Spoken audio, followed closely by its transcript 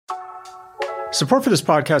Support for this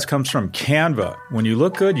podcast comes from Canva. When you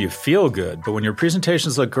look good, you feel good. But when your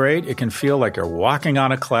presentations look great, it can feel like you're walking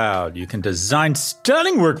on a cloud. You can design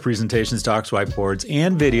stunning work presentations, docs, whiteboards,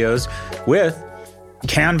 and videos with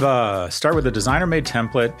Canva. Start with a designer-made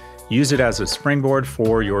template. Use it as a springboard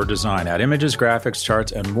for your design. Add images, graphics,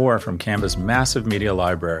 charts, and more from Canva's massive media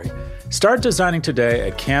library. Start designing today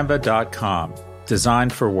at canva.com.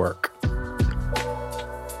 Design for work.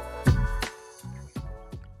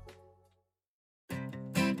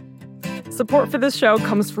 Support for this show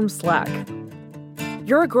comes from Slack.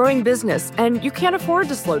 You're a growing business, and you can't afford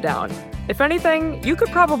to slow down. If anything, you could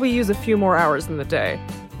probably use a few more hours in the day.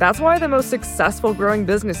 That's why the most successful growing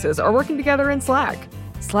businesses are working together in Slack.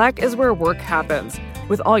 Slack is where work happens,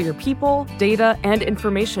 with all your people, data, and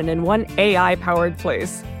information in one AI-powered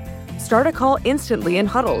place. Start a call instantly in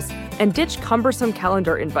huddles and ditch cumbersome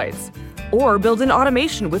calendar invites. Or build an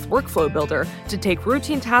automation with Workflow Builder to take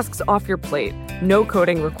routine tasks off your plate. No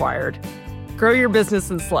coding required. Grow your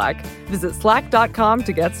business in Slack. Visit slack.com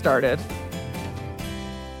to get started.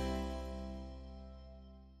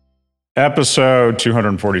 Episode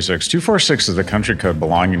 246. 246 is the country code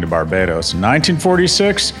belonging to Barbados. In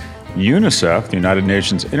 1946, UNICEF, the United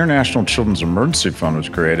Nations International Children's Emergency Fund, was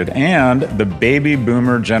created, and the baby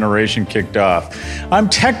boomer generation kicked off. I'm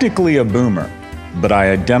technically a boomer, but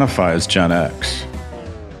I identify as Gen X.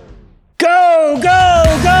 Go,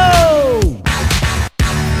 go, go!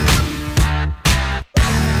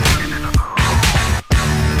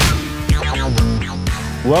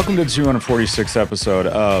 Welcome to the 246th episode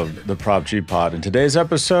of the Prop G Pod. In today's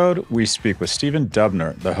episode, we speak with Stephen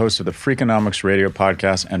Dubner, the host of the Freakonomics Radio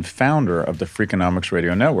podcast and founder of the Freakonomics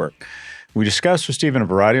Radio Network. We discussed with Stephen a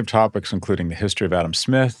variety of topics, including the history of Adam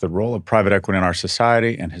Smith, the role of private equity in our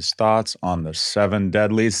society, and his thoughts on the 7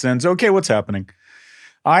 deadly sins. Okay, what's happening?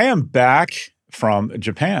 I am back from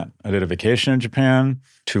Japan. I did a vacation in Japan,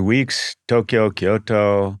 2 weeks, Tokyo,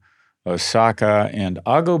 Kyoto, Osaka, and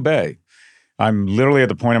Ago Bay. I'm literally at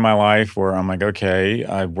the point in my life where I'm like, okay,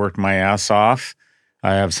 I've worked my ass off.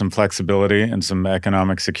 I have some flexibility and some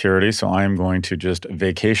economic security, so I am going to just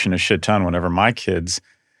vacation a shit ton whenever my kids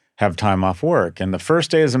have time off work. And the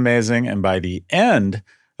first day is amazing, and by the end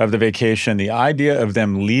of the vacation, the idea of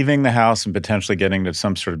them leaving the house and potentially getting into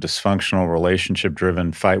some sort of dysfunctional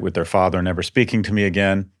relationship-driven fight with their father, never speaking to me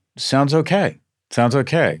again, sounds okay. Sounds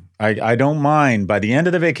okay. I don't mind. By the end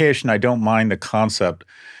of the vacation, I don't mind the concept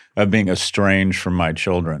of being estranged from my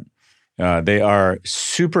children. They are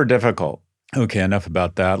super difficult. Okay, enough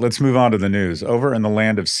about that. Let's move on to the news. Over in the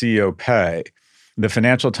land of CEO pay, the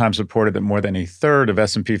Financial Times reported that more than a third of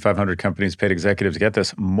S&P 500 companies paid executives, get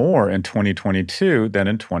this, more in 2022 than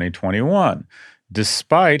in 2021,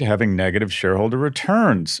 despite having negative shareholder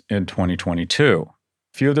returns in 2022.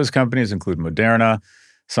 A few of those companies include Moderna,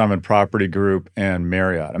 Simon Property Group, and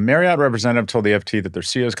Marriott. A Marriott representative told the FT that their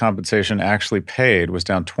CEO's compensation actually paid was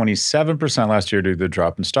down 27% last year due to the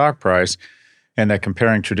drop in stock price, and that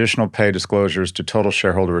comparing traditional pay disclosures to total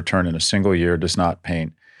shareholder return in a single year does not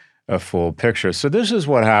paint a full picture. So this is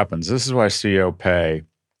what happens. This is why CEO pay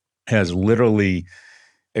has literally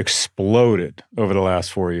exploded over the last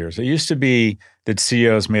 4 years. It used to be that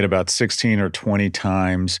CEOs made about 16 or 20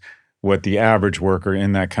 times what the average worker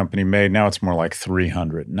in that company made. Now it's more like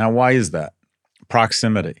 300. Now, why is that?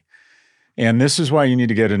 Proximity. And this is why you need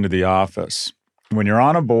to get into the office. When you're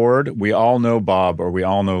on a board, we all know Bob or we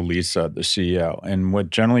all know Lisa, the CEO. And what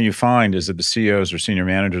generally you find is that the CEOs or senior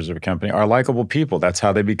managers of a company are likable people. That's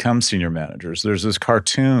how they become senior managers. There's this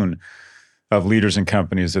cartoon of leaders in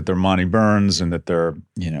companies that they're Monty Burns and that they're,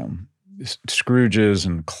 Scrooges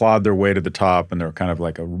and clawed their way to the top and they're kind of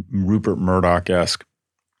like a Rupert Murdoch-esque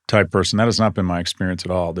type person. That has not been my experience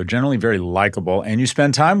at all. They're generally very likable and you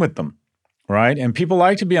spend time with them, right? And people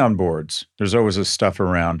like to be on boards. There's always this stuff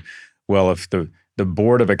around, well, if the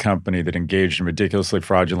board of a company that engaged in ridiculously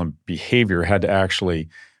fraudulent behavior had to actually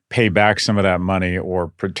pay back some of that money or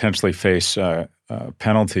potentially face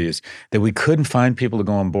penalties, that we couldn't find people to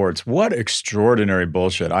go on boards. What extraordinary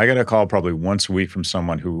bullshit. I get a call probably once a week from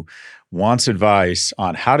someone who wants advice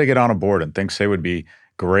on how to get on a board and thinks they would be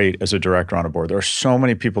great as a director on a board. There are so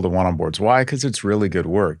many people that want on boards. Why? Because it's really good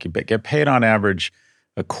work. You get paid on average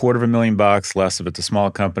 $250,000, less if it's a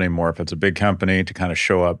small company, more if it's a big company, to kind of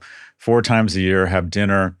show up 4 times a year, have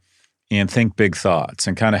dinner, and think big thoughts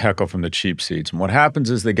and kind of heckle from the cheap seats. And what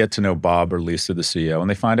happens is they get to know Bob or Lisa, the CEO, and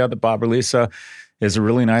they find out that Bob or Lisa is a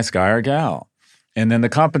really nice guy or gal. And then the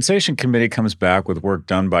compensation committee comes back with work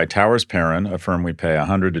done by Towers Perrin, a firm we pay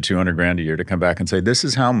 $100 to $200,000 a year, to come back and say, this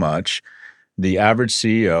is how much the average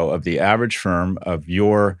CEO of the average firm of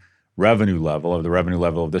your revenue level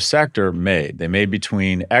of the sector made. They made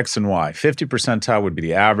between X and Y. 50 percentile would be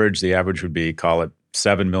the average. The average would be, call it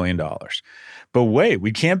 $7 million. But wait,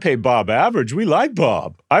 we can't pay Bob average. We like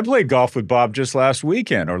Bob. I played golf with Bob just last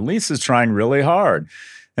weekend, or Lisa's trying really hard.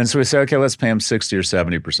 And so we say, okay, let's pay him 60 or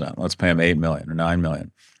 70%. Let's pay him 8 million or 9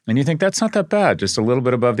 million. And you think that's not that bad, just a little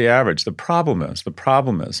bit above the average. The problem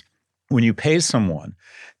is when you pay someone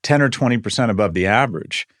 10 or 20% above the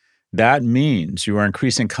average, that means you are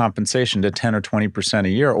increasing compensation to 10 or 20% a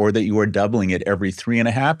year, or that you are doubling it every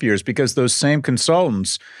 3.5 years, because those same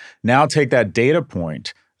consultants now take that data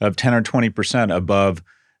point of 10 or 20% above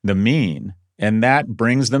the mean, and that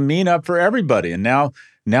brings the mean up for everybody. And now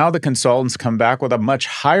the consultants come back with a much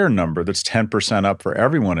higher number that's 10% up for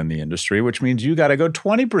everyone in the industry, which means you got to go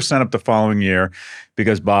 20% up the following year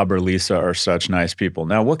because Bob or Lisa are such nice people.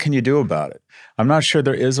 Now, what can you do about it? I'm not sure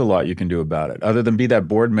there is a lot you can do about it, other than be that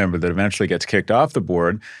board member that eventually gets kicked off the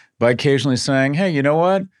board by occasionally saying, hey, you know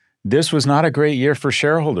what? This was not a great year for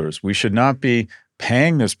shareholders. We should not be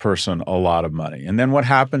paying this person a lot of money. And then what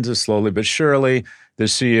happens is, slowly but surely, the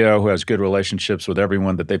CEO, who has good relationships with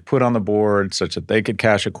everyone that they put on the board such that they could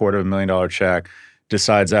cash a $250,000 check,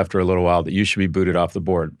 decides after a little while that you should be booted off the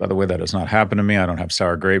board. By the way, that has not happened to me. I don't have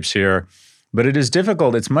sour grapes here. But it is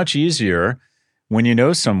difficult. It's much easier when you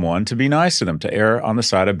know someone to be nice to them, to err on the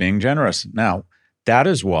side of being generous. Now, that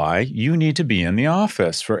is why you need to be in the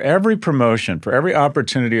office. For every promotion, for every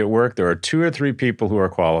opportunity at work, there are 2 or 3 people who are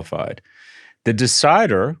qualified. The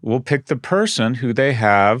decider will pick the person who they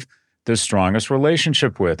have the strongest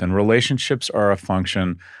relationship with, and relationships are a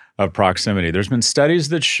function of proximity. There's been studies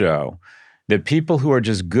that show that people who are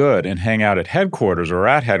just good and hang out at headquarters or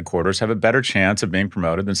at headquarters have a better chance of being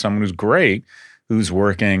promoted than someone who's great, who's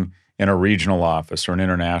working in a regional office or an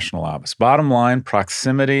international office. Bottom line,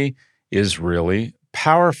 proximity is really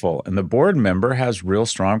powerful, and the board member has real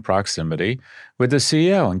strong proximity with the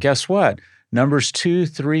CEO. And guess what? Numbers 2,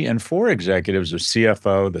 3, and 4 executives, the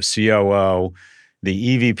CFO, the COO,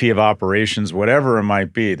 the EVP of operations, whatever it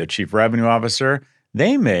might be, the chief revenue officer,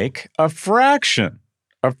 they make a fraction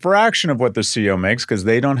of what the CEO makes, because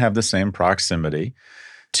they don't have the same proximity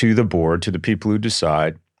to the board, to the people who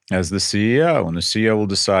decide, as the CEO. And the CEO will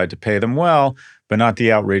decide to pay them well, but not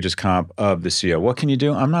the outrageous comp of the CEO. What can you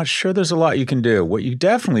do? I'm not sure there's a lot you can do. What you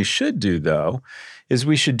definitely should do, though, is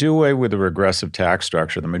we should do away with a regressive tax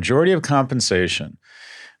structure. The majority of compensation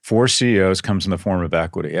for CEOs comes in the form of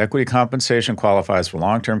equity. Equity compensation qualifies for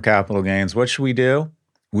long-term capital gains. What should we do?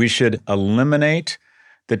 We should eliminate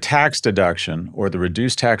the tax deduction or the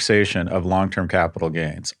reduced taxation of long-term capital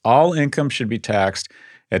gains. All income should be taxed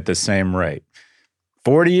at the same rate.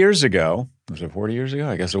 40 years ago, was it 40 years ago?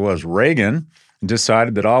 I guess it was. Reagan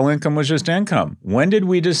decided that all income was just income. When did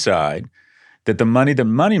we decide that the money that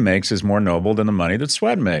money makes is more noble than the money that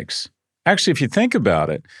sweat makes? Actually, if you think about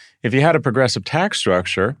it, if you had a progressive tax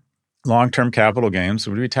structure, long-term capital gains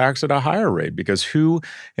would be taxed at a higher rate, because who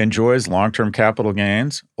enjoys long-term capital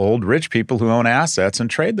gains? Old rich people who own assets and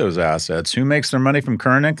trade those assets. Who makes their money from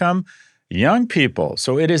current income? Young people.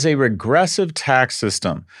 So it is a regressive tax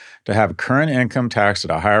system to have current income taxed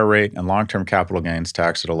at a higher rate and long-term capital gains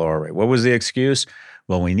taxed at a lower rate. What was the excuse?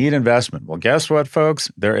 Well, we need investment. Well, guess what,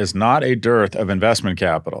 folks? There is not a dearth of investment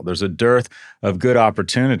capital. There's a dearth of good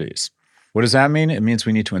opportunities. What does that mean? It means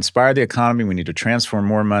we need to inspire the economy. We need to transfer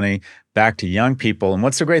more money back to young people. And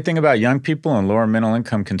what's the great thing about young people and lower middle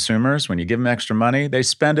income consumers? When you give them extra money, they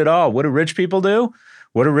spend it all. What do rich people do?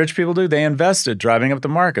 They invest it, driving up the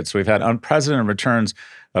market. So we've had unprecedented returns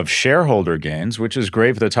of shareholder gains, which is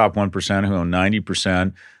great for the top 1% who own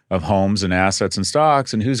 90% of homes and assets and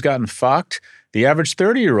stocks. And who's gotten fucked? The average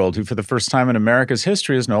 30-year-old who, for the first time in America's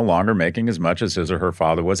history, is no longer making as much as his or her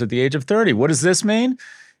father was at the age of 30. What does this mean?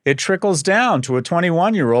 It trickles down to a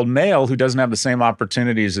 21-year-old male who doesn't have the same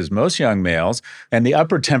opportunities as most young males, and the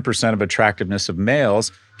upper 10% of attractiveness of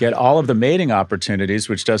males get all of the mating opportunities,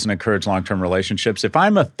 which doesn't encourage long-term relationships. If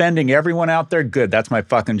I'm offending everyone out there, good, that's my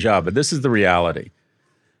fucking job. But this is the reality.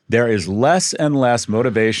 There is less and less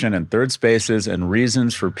motivation and third spaces and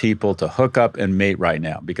reasons for people to hook up and mate right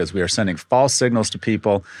now, because we are sending false signals to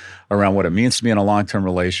people around what it means to be in a long-term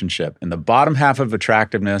relationship. And the bottom half of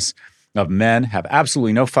attractiveness of men have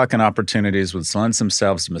absolutely no fucking opportunities, which lends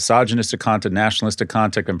themselves to misogynistic content, nationalistic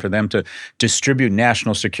content, and for them to distribute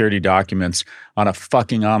national security documents on a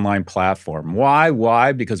fucking online platform.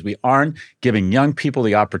 Why? Because we aren't giving young people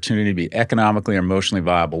the opportunity to be economically or emotionally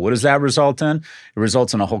viable. What does that result in? It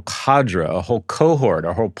results in a whole cadre, a whole cohort,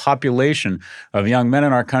 a whole population of young men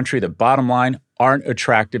in our country that, bottom line, aren't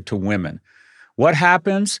attractive to women. What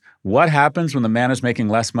happens? What happens when the man is making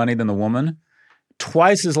less money than the woman?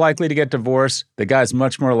 twice as likely to get divorced. The guy's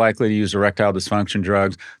much more likely to use erectile dysfunction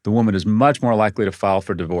drugs. The woman is much more likely to file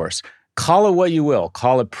for divorce. Call it what you will.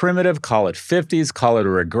 Call it primitive, call it 50s, call it a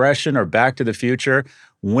regression or back to the future.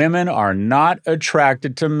 Women are not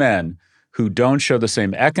attracted to men who don't show the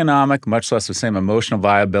same economic, much less the same emotional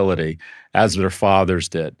viability as their fathers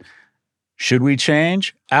did. Should we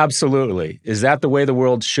change? Absolutely. Is that the way the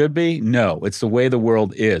world should be? No, it's the way the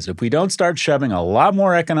world is. If we don't start shoving a lot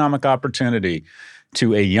more economic opportunity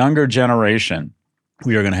to a younger generation,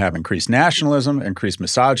 we are going to have increased nationalism, increased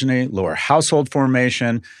misogyny, lower household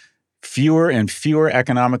formation, fewer and fewer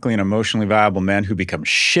economically and emotionally viable men who become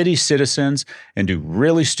shitty citizens and do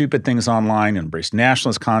really stupid things online, embrace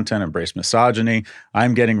nationalist content, embrace misogyny.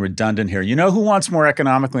 I'm getting redundant here. You know who wants more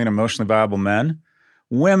economically and emotionally viable men?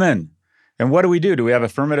 Women. And what do? Do we have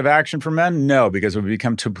affirmative action for men? No, because we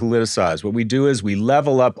become too politicized. What we do is we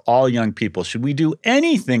level up all young people. Should we do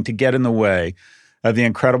anything to get in the way of the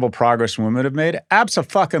incredible progress women have made?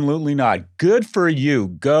 Abso-fucking-lutely not. Good for you.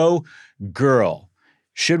 Go girl.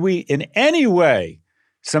 Should we in any way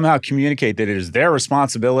somehow communicate that it is their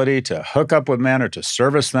responsibility to hook up with men or to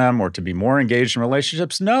service them or to be more engaged in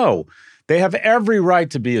relationships? No. They have every right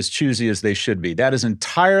to be as choosy as they should be. That is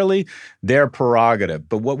entirely their prerogative.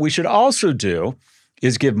 But what we should also do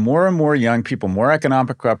is give more and more young people more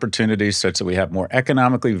economic opportunities such that we have more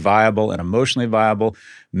economically viable and emotionally viable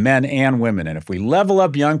men and women. And if we level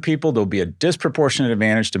up young people, there'll be a disproportionate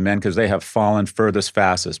advantage to men because they have fallen furthest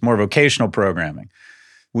fastest. More vocational programming.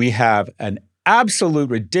 We have an absolute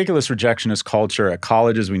ridiculous rejectionist culture at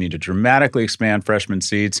colleges. We need to dramatically expand freshman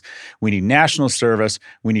seats. We need national service.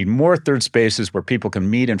 We need more third spaces where people can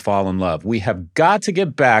meet and fall in love. We have got to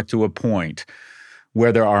get back to a point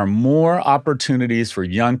where there are more opportunities for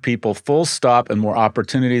young people, full stop, and more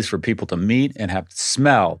opportunities for people to meet and have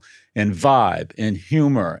smell and vibe and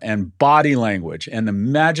humor and body language and the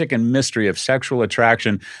magic and mystery of sexual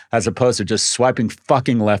attraction as opposed to just swiping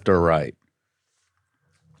fucking left or right.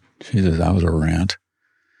 Jesus, that was a rant.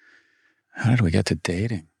 How did we get to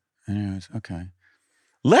dating? Anyways, okay.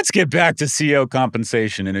 Let's get back to CEO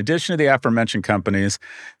compensation. In addition to the aforementioned companies,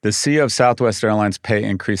 the CEO of Southwest Airlines' pay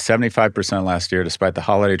increased 75% last year despite the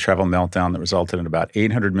holiday travel meltdown that resulted in about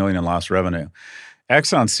 $800 million in lost revenue.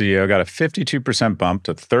 Exxon CEO got a 52% bump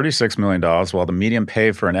to $36 million, while the median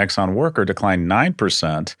pay for an Exxon worker declined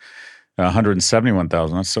 9%.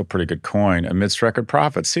 171,000. That's still pretty good coin amidst record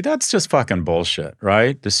profits. See, that's just fucking bullshit,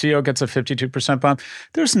 right? The CEO gets a 52% bump.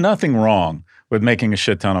 There's nothing wrong with making a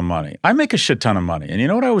shit ton of money. I make a shit ton of money. And you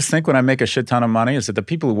know what I always think when I make a shit ton of money is that the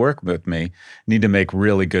people who work with me need to make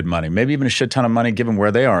really good money, maybe even a shit ton of money given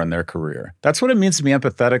where they are in their career. That's what it means to be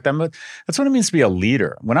empathetic. That's what it means to be a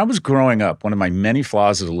leader. When I was growing up, one of my many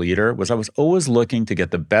flaws as a leader was I was always looking to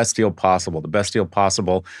get the best deal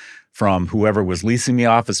possible from whoever was leasing me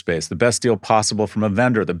office space, the best deal possible from a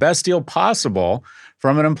vendor, the best deal possible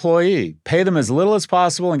from an employee. Pay them as little as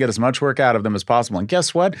possible and get as much work out of them as possible. And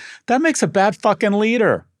guess what? That makes a bad fucking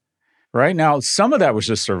leader. Right now, some of that was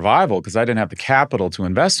just survival because I didn't have the capital to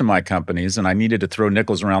invest in my companies and I needed to throw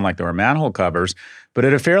nickels around like they were manhole covers. But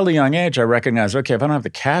at a fairly young age, I recognized, okay, if I don't have the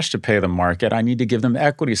cash to pay the market, I need to give them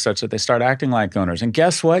equity such that they start acting like owners. And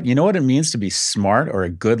guess what? You know what it means to be smart or a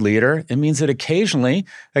good leader? It means that occasionally,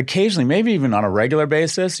 maybe even on a regular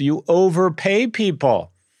basis, you overpay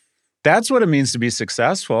people. That's what it means to be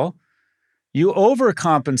successful. You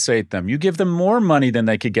overcompensate them. You give them more money than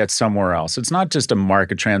they could get somewhere else. It's not just a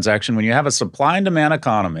market transaction. When you have a supply and demand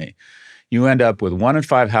economy, you end up with 1 in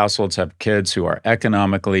 5 households have kids who are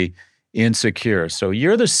economically insecure. So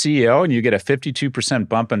you're the CEO and you get a 52%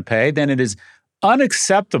 bump in pay, then it is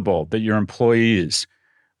unacceptable that your employees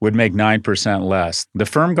would make 9% less. The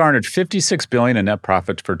firm garnered $56 billion in net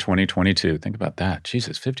profits for 2022. Think about that.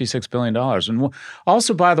 Jesus, $56 billion. And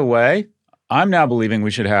also, by the way, I'm now believing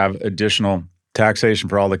we should have additional taxation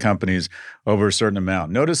for all the companies over a certain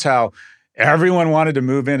amount. Notice how everyone wanted to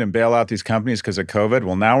move in and bail out these companies because of COVID.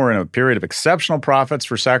 Well, now we're in a period of exceptional profits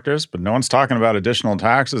for sectors, but no one's talking about additional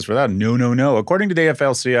taxes for that. No. According to the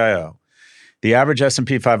AFL-CIO, the average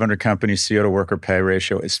S&P 500 company CEO to worker pay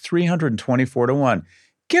ratio is 324 to 1.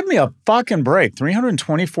 Give me a fucking break.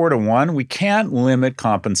 324 to 1. We can't limit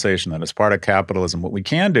compensation. That is part of capitalism. What we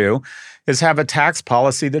can do is have a tax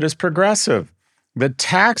policy that is progressive. The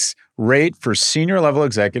tax rate for senior level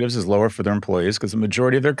executives is lower for their employees because the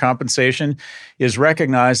majority of their compensation is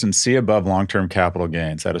recognized and see above long-term capital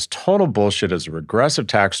gains. That is total bullshit. As a regressive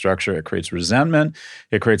tax structure, it creates resentment.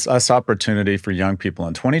 It creates less opportunity for young people.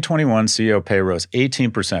 In 2021, CEO pay rose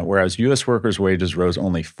 18%, whereas U.S. workers' wages rose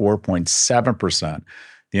only 4.7%.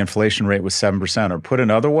 The inflation rate was 7%. Or put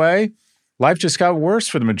another way, life just got worse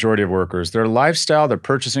for the majority of workers. Their lifestyle, their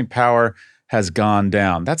purchasing power has gone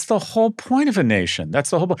down. That's the whole point of a nation. That's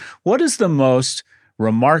the whole point. What is the most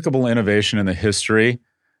remarkable innovation in the history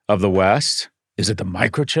of the West? Is it the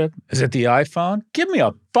microchip? Is it the iPhone? Give me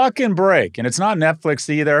a fucking break. And it's not Netflix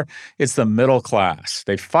either. It's the middle class.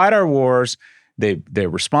 They fight our wars. They're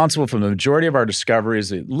responsible for the majority of our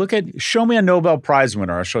discoveries. Show me a Nobel Prize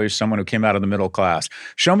winner. I'll show you someone who came out of the middle class.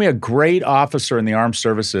 Show me a great officer in the armed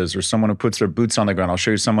services or someone who puts their boots on the ground. I'll show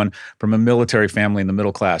you someone from a military family in the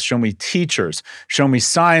middle class. Show me teachers. Show me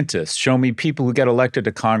scientists. Show me people who get elected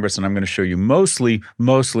to Congress. And I'm going to show you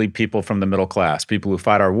mostly people from the middle class, people who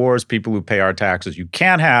fight our wars, people who pay our taxes. You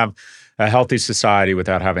can't have a healthy society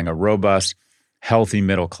without having a robust, healthy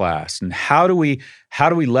middle class. And how do we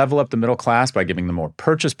level up the middle class? By giving them more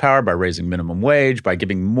purchase power, by raising minimum wage, by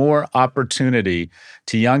giving more opportunity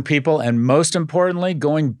to young people, and most importantly,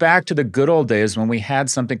 going back to the good old days when we had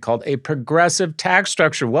something called a progressive tax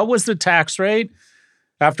structure. What was the tax rate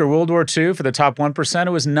after World War II for the top 1%? It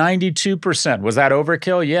was 92%. Was that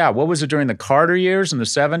overkill? Yeah. What was it during the Carter years in the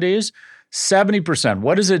 70s? 70%.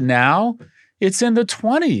 What is it now? It's in the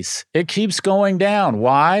 20s. It keeps going down.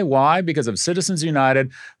 Why? Why? Because of Citizens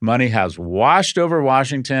United. Money has washed over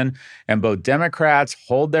Washington, and both Democrats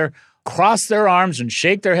cross their arms and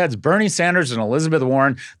shake their heads. Bernie Sanders and Elizabeth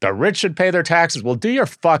Warren, the rich should pay their taxes. Well, do your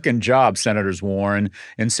fucking job, Senators Warren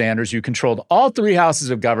and Sanders. You controlled all three houses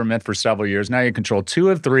of government for several years. Now you control two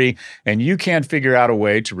of three, and you can't figure out a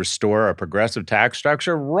way to restore a progressive tax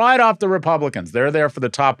structure. Right off the Republicans. They're there for the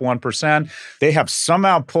top 1%. They have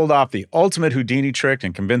somehow pulled off the ultimate Houdini trick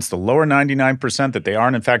and convinced the lower 99% that they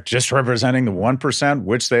aren't, in fact, just representing the 1%,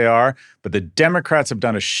 which they are. But the Democrats have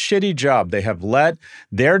done a shitty job. They have let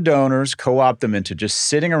their donors co-opt them into just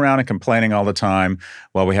sitting around and complaining all the time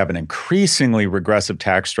while we have an increasingly regressive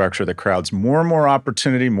tax structure that crowds more and more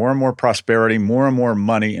opportunity, more and more prosperity, more and more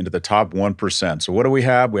money into the top 1%. So what do we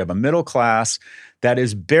have? We have a middle class that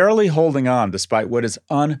is barely holding on despite what is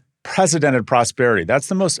unprecedented prosperity. That's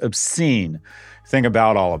the most obscene thing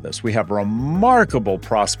about all of this. We have remarkable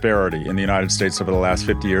prosperity in the United States over the last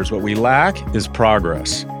 50 years. What we lack is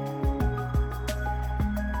progress.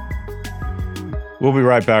 We'll be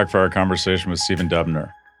right back for our conversation with Stephen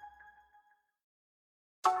Dubner.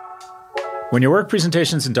 When your work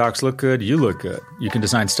presentations and docs look good, you look good. You can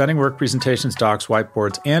design stunning work presentations, docs,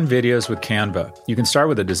 whiteboards, and videos with Canva. You can start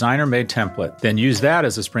with a designer-made template, then use that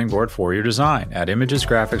as a springboard for your design. Add images,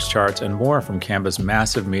 graphics, charts, and more from Canva's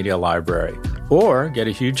massive media library. Or get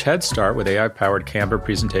a huge head start with AI-powered Canva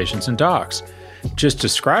presentations and docs. Just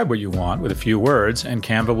describe what you want with a few words, and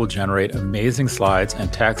Canva will generate amazing slides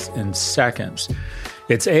and text in seconds.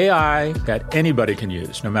 It's AI that anybody can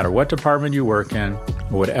use, no matter what department you work in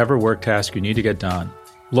or whatever work task you need to get done.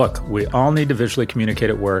 Look, we all need to visually communicate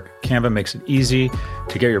at work. Canva makes it easy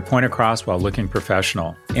to get your point across while looking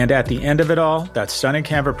professional. And at the end of it all, that stunning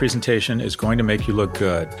Canva presentation is going to make you look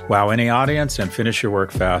good, wow any audience, and finish your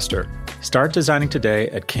work faster. Start designing today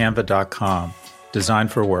at canva.com. Design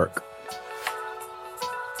for work.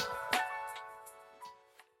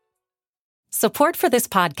 Support for this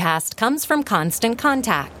podcast comes from Constant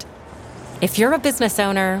Contact. If you're a business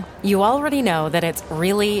owner, you already know that it's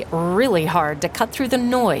really, really hard to cut through the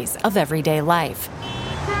noise of everyday life.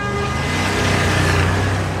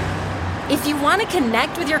 If you want to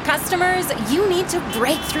connect with your customers, you need to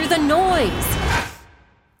break through the noise.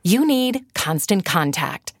 You need Constant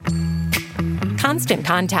Contact. Constant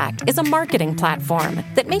Contact is a marketing platform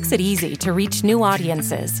that makes it easy to reach new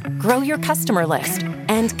audiences, grow your customer list,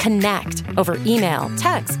 and connect over email,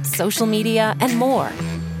 text, social media, and more.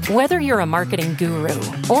 Whether you're a marketing guru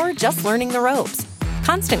or just learning the ropes,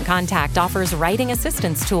 Constant Contact offers writing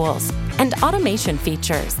assistance tools and automation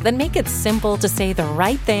features that make it simple to say the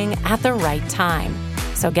right thing at the right time.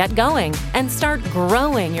 So get going and start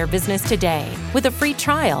growing your business today with a free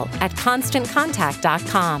trial at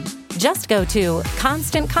ConstantContact.com. Just go to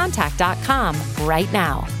ConstantContact.com right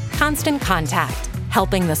now. Constant Contact,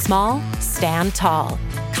 helping the small stand tall.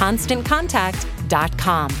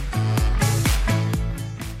 ConstantContact.com.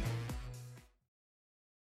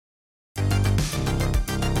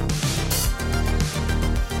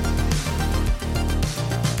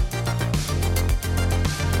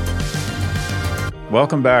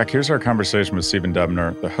 Welcome back. Here's our conversation with Stephen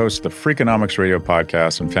Dubner, the host of the Freakonomics Radio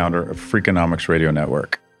podcast and founder of Freakonomics Radio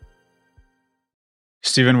Network.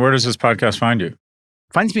 Stephen, where does this podcast find you?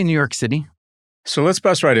 Finds me in New York City. So let's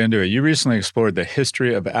bust right into it. You recently explored the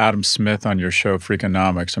history of Adam Smith on your show,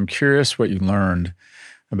 Freakonomics. I'm curious what you learned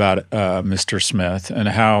about Mr. Smith and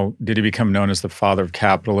how did he become known as the father of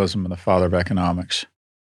capitalism and the father of economics?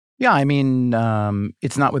 Yeah, I mean,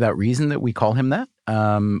 it's not without reason that we call him that.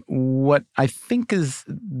 What I think is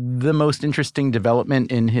the most interesting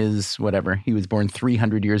development in his he was born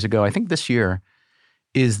 300 years ago, I think this year,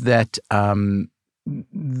 is that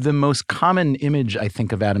the most common image, I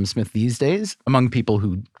think, of Adam Smith these days, among people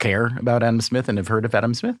who care about Adam Smith and have heard of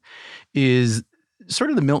Adam Smith, is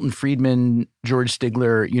sort of the Milton Friedman, George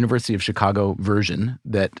Stigler, University of Chicago version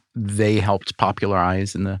that they helped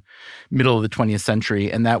popularize in the middle of the 20th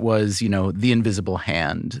century, and that was, the invisible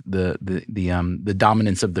hand, the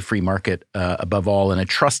dominance of the free market above all, and a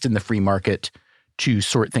trust in the free market to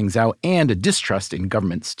sort things out, and a distrust in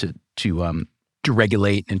governments to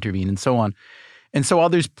regulate, intervene, and so on. And so while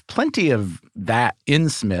there's plenty of that in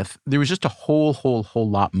Smith, there was just a whole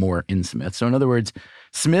lot more in Smith. So in other words,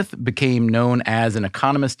 Smith became known as an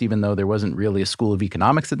economist, even though there wasn't really a school of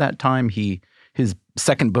economics at that time. His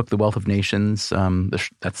second book, The Wealth of Nations,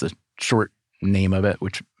 that's the short name of it,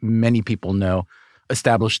 which many people know,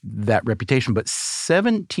 established that reputation. But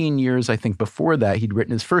 17 years, I think, before that, he'd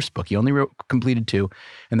written his first book. He only completed 2,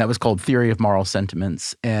 and that was called Theory of Moral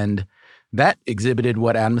Sentiments. And that exhibited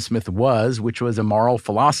what Adam Smith was, which was a moral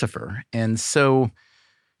philosopher. And so,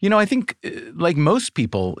 I think like most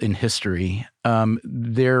people in history,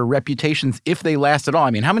 their reputations, if they last at all,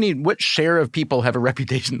 I mean, what share of people have a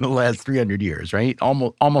reputation in the last 300 years, right?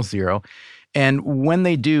 Almost zero. And when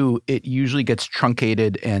they do, it usually gets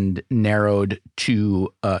truncated and narrowed to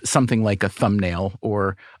something like a thumbnail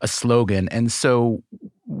or a slogan. And so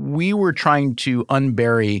we were trying to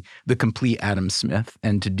unbury the complete Adam Smith.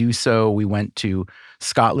 And to do so, we went to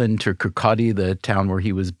Scotland, to Kirkcaldy, the town where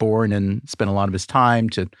he was born and spent a lot of his time,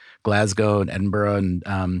 to Glasgow and Edinburgh.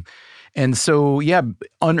 And so, yeah,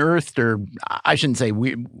 unearthed, or I shouldn't say,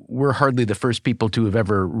 we're hardly the first people to have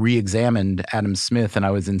ever re-examined Adam Smith. And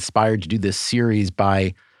I was inspired to do this series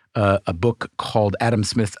by a book called Adam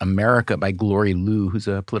Smith's America by Glory Liu, who's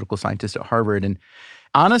a political scientist at Harvard. And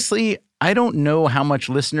honestly, I don't know how much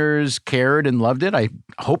listeners cared and loved it. I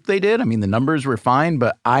hope they did. I mean, the numbers were fine,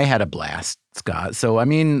 but I had a blast, Scott. So, I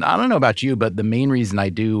mean, I don't know about you, but the main reason I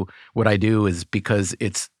do what I do is because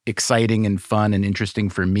it's exciting and fun and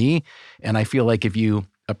interesting for me. And I feel like if you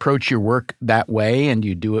approach your work that way and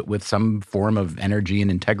you do it with some form of energy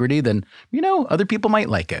and integrity, then, other people might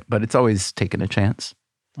like it. But it's always taking a chance.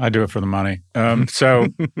 I do it for the money. So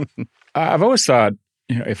I've always thought,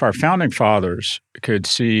 if our founding fathers could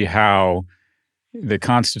see how the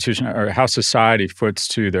Constitution or how society foots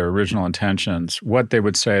to their original intentions, what they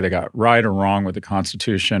would say they got right or wrong with the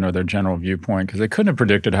Constitution or their general viewpoint, because they couldn't have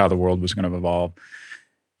predicted how the world was going to evolve.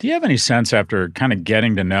 Do you have any sense, after kind of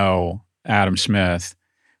getting to know Adam Smith,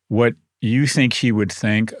 what you think he would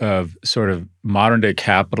think of sort of modern day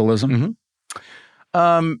capitalism?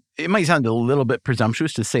 Mm-hmm. It might sound a little bit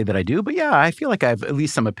presumptuous to say that I do, but yeah, I feel like I have at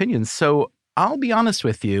least some opinions. So I'll be honest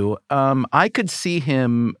with you. I could see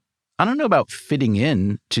him, I don't know about fitting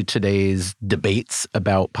in to today's debates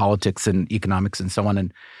about politics and economics and so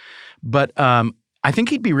on. But I think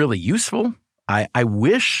he'd be really useful. I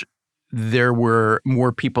wish there were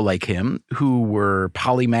more people like him who were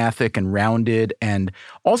polymathic and rounded and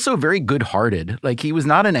also very good-hearted. Like, he was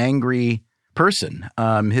not an angry person.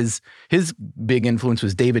 His big influence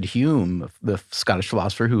was David Hume, the Scottish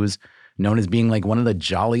philosopher, who was known as being like one of the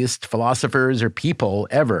jolliest philosophers or people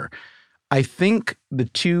ever. I think the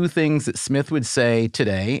two things that Smith would say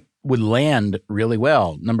today would land really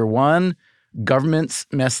well. Number one, governments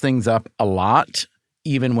mess things up a lot,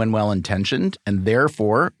 even when well-intentioned. And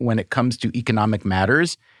therefore, when it comes to economic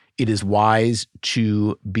matters, it is wise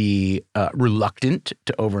to be reluctant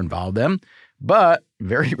to over-involve them. But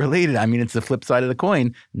very related, I mean, it's the flip side of the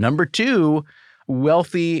coin. Number two,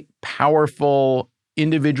 wealthy, powerful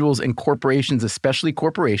individuals and corporations, especially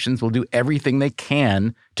corporations, will do everything they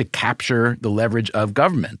can to capture the leverage of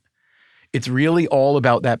government. It's really all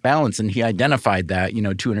about that balance. And he identified that,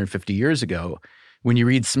 250 years ago. When you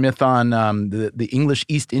read Smith on the English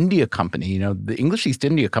East India Company, the English East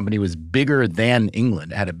India Company was bigger than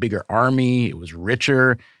England. It had a bigger army. It was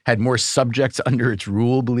richer, had more subjects under its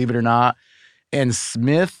rule, believe it or not. And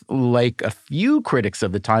Smith, like a few critics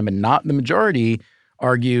of the time, and not the majority,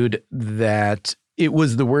 argued that it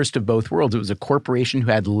was the worst of both worlds. It was a corporation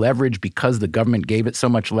who had leverage because the government gave it so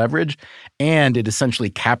much leverage, and it essentially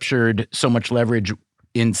captured so much leverage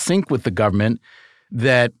in sync with the government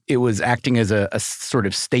that it was acting as a sort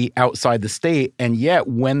of state outside the state. And yet,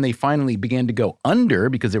 when they finally began to go under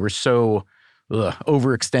because they were so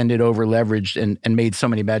overextended, over-leveraged, and made so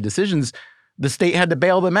many bad decisions, the state had to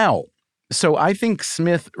bail them out. So I think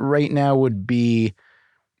Smith right now would be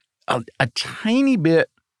a tiny bit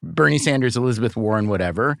Bernie Sanders, Elizabeth Warren,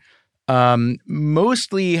 whatever,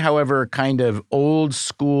 Mostly, however, kind of old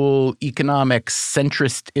school economics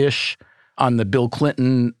centrist-ish on the Bill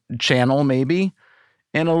Clinton channel, maybe,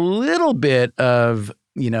 and a little bit of,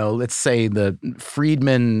 let's say the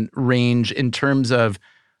Friedman range in terms of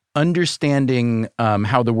understanding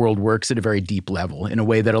how the world works at a very deep level in a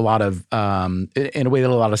way that a lot of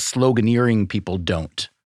sloganeering people don't.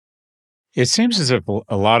 It seems as if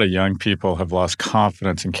a lot of young people have lost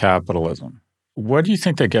confidence in capitalism. What do you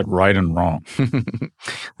think they get right and wrong?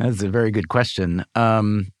 That's a very good question. I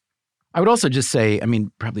would also just say,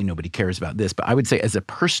 probably nobody cares about this, but I would say as a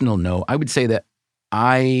personal note, I would say that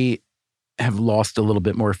I have lost a little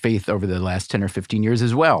bit more faith over the last 10 or 15 years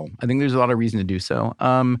as well. I think there's a lot of reason to do so.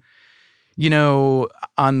 On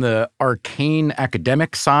the arcane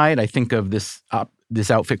academic side, I think of this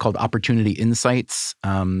outfit called Opportunity Insights,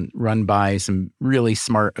 run by some really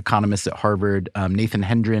smart economists at Harvard, Nathan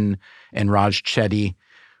Hendren and Raj Chetty,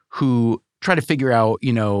 who try to figure out,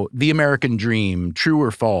 the American dream, true or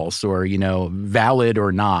false, or, valid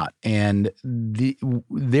or not. And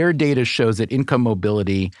their data shows that income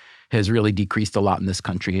mobility has really decreased a lot in this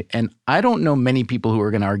country. And I don't know many people who are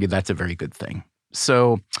going to argue that's a very good thing.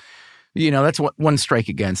 So, that's one strike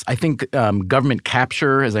against. I think government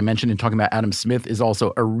capture, as I mentioned in talking about Adam Smith, is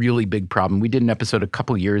also a really big problem. We did an episode a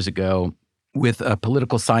couple years ago with a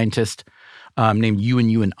political scientist named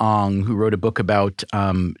Yuan Ong, who wrote a book about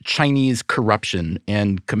Chinese corruption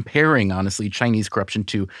and comparing, honestly, Chinese corruption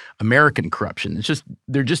to American corruption.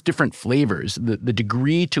 They're just different flavors. The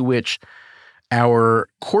degree to which our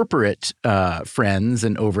corporate friends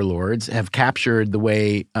and overlords have captured the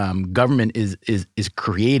way government is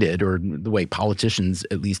created, or the way politicians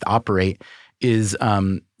at least operate, is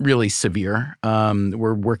really severe.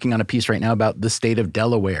 We're working on a piece right now about the state of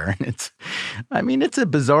Delaware. And it's a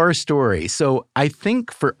bizarre story. So I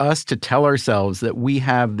think for us to tell ourselves that we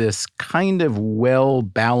have this kind of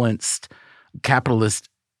well-balanced capitalist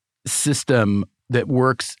system that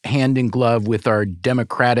works hand in glove with our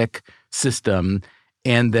democratic system,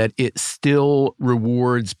 and that it still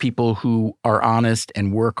rewards people who are honest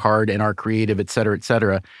and work hard and are creative, et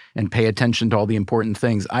cetera, and pay attention to all the important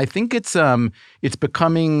things. I think it's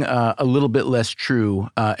becoming a little bit less true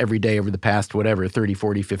every day over the past, 30,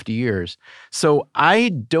 40, 50 years. So I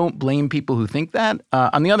don't blame people who think that.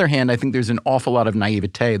 On the other hand, I think there's an awful lot of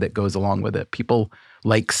naivete that goes along with it. People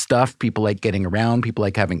like stuff, people like getting around, people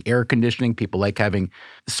like having air conditioning, people like having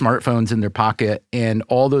smartphones in their pocket, and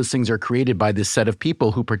all those things are created by this set of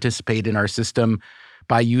people who participate in our system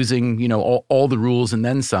by using, all the rules and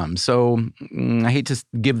then some. So I hate to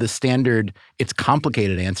give the standard, it's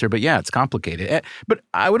complicated answer, but yeah, it's complicated. But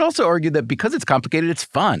I would also argue that because it's complicated, it's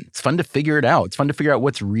fun. It's fun to figure it out. It's fun to figure out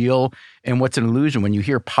what's real and what's an illusion. When you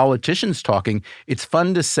hear politicians talking, it's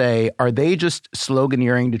fun to say, are they just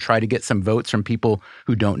sloganeering to try to get some votes from people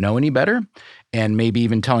who don't know any better? And maybe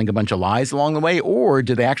even telling a bunch of lies along the way? Or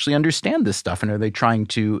do they actually understand this stuff, and are they trying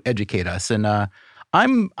to educate us? And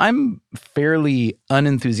I'm fairly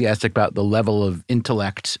unenthusiastic about the level of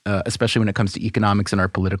intellect, especially when it comes to economics in our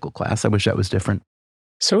political class. I wish that was different.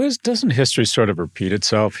 So doesn't history sort of repeat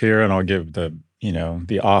itself here? And I'll give the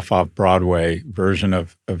off-Broadway version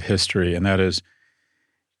of history, and that is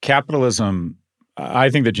capitalism. I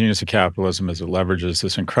think the genius of capitalism is it leverages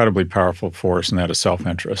this incredibly powerful force, and that is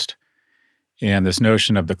self-interest. And this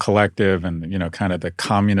notion of the collective and, kind of the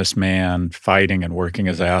communist man fighting and working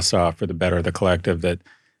his ass off for the better of the collective, that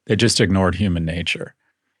they just ignored human nature.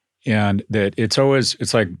 And that it's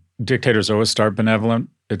like dictators always start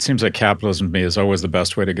benevolent. It seems like capitalism to me is always the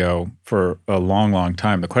best way to go for a long, long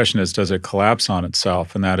time. The question is, does it collapse on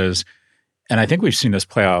itself? And that is, and I think we've seen this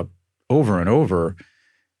play out over and over,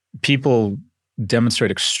 people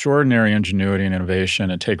demonstrate extraordinary ingenuity and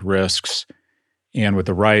innovation and take risks. And with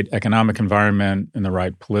the right economic environment and the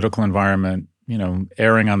right political environment,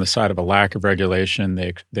 erring on the side of a lack of regulation,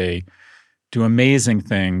 they do amazing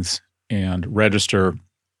things and register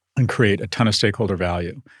and create a ton of stakeholder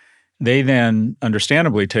value. They then,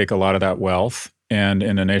 understandably, take a lot of that wealth and,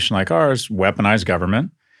 in a nation like ours, weaponize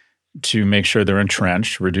government to make sure they're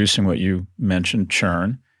entrenched, reducing what you mentioned,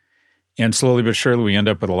 churn. And slowly but surely, we end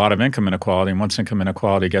up with a lot of income inequality. And once income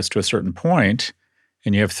inequality gets to a certain point,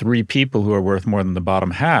 and you have three people who are worth more than the bottom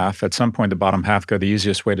half, at some point the bottom half go, the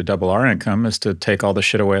easiest way to double our income is to take all the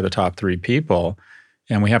shit away of the top three people,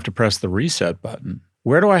 and we have to press the reset button.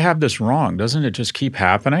 Where do I have this wrong? Doesn't it just keep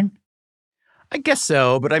happening? I guess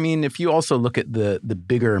so, but if you also look at the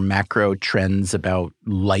bigger macro trends about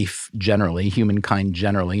life generally, humankind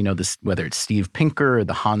generally, this, whether it's Steve Pinker or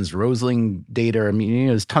the Hans Rosling data,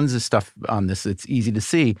 there's tons of stuff on this. It's easy to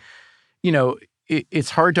see. It's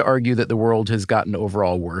hard to argue that the world has gotten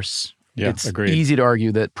overall worse Yeah, it's agreed. easy to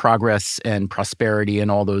argue that progress and prosperity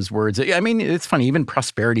and all those words. I mean, it's funny. Even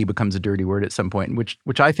prosperity becomes a dirty word at some point,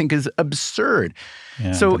 which I think is absurd.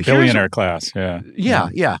 Yeah, So the billionaire class. Yeah.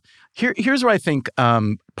 Yeah. Here's where I think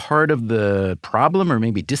part of the problem or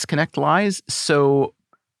maybe disconnect lies. So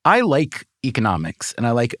I like economics and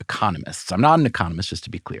I like economists. I'm not an economist, just to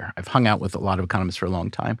be clear. I've hung out with a lot of economists for a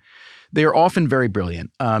long time. They are often very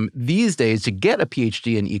brilliant. These days, to get a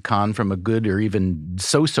PhD in econ from a good or even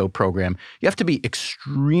so-so program, you have to be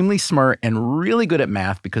extremely smart and really good at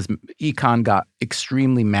math because econ got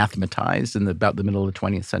extremely mathematized in about the middle of the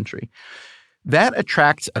 20th century. That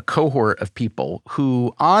attracts a cohort of people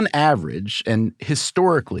who, on average and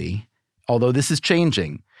historically, although this is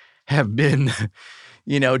changing, have been,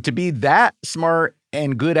 to be that smart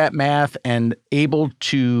and good at math and able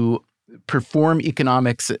to perform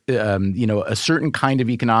economics, a certain kind of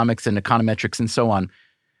economics and econometrics and so on,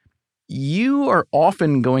 you are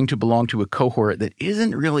often going to belong to a cohort that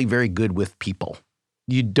isn't really very good with people.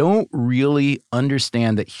 You don't really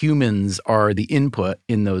understand that humans are the input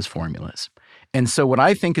in those formulas. And so what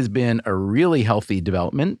I think has been a really healthy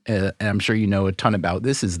development, and I'm sure you know a ton about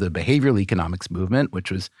this, is the behavioral economics movement,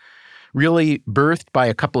 which was really birthed by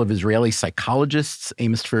a couple of Israeli psychologists,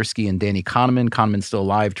 Amos Tversky and Danny Kahneman. Kahneman's still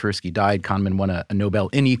alive. Tversky died. Kahneman won a Nobel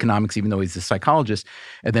in economics, even though he's a psychologist.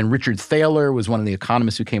 And then Richard Thaler was one of the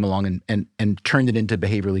economists who came along and turned it into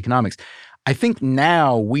behavioral economics. I think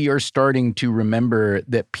now we are starting to remember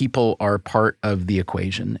that people are part of the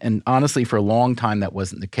equation. And honestly, for a long time, that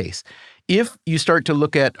wasn't the case. If you start to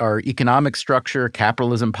look at our economic structure,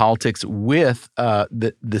 capitalism, politics with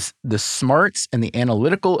the smarts and the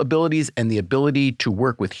analytical abilities and the ability to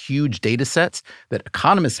work with huge data sets that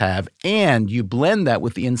economists have, and you blend that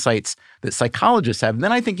with the insights that psychologists have,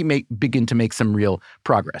 then I think you may begin to make some real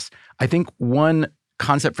progress. I think one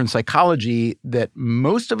concept from psychology that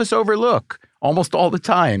most of us overlook almost all the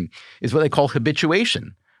time is what they call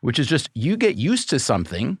habituation, which is just you get used to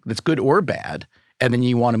something that's good or bad, and then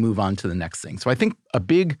you want to move on to the next thing. So I think a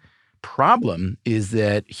big problem is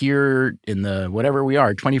that here in the whatever we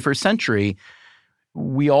are, 21st century,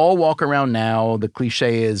 we all walk around now, the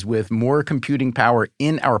cliche is, with more computing power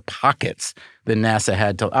in our pockets than NASA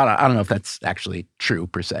had to. I don't know if that's actually true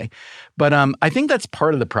per se. But I think that's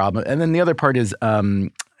part of the problem. And then the other part is, I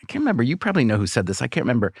can't remember, you probably know who said this, I can't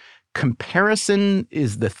remember. Comparison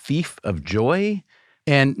is the thief of joy.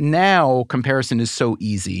 And now comparison is so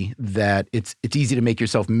easy that it's easy to make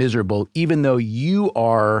yourself miserable, even though you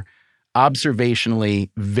are observationally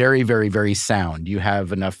very, very, very sound. You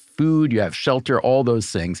have enough food, you have shelter, all those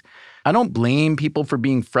things. I don't blame people for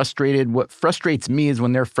being frustrated. What frustrates me is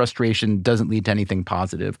when their frustration doesn't lead to anything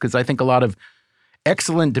positive, because I think a lot of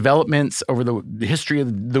excellent developments over the history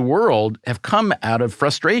of the world have come out of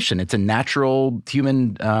frustration. It's a natural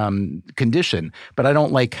human condition, but I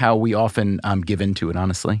don't like how we often give into it,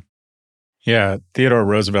 honestly. Yeah, Theodore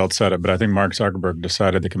Roosevelt said it, but I think Mark Zuckerberg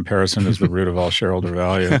decided the comparison is the root of all shareholder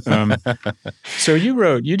value. So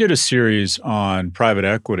you did a series on private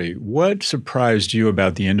equity. What surprised you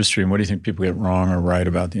about the industry, and what do you think people get wrong or right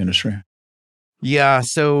about the industry? Yeah,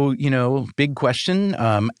 so, big question.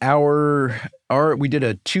 We did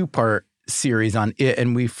a two-part series on it,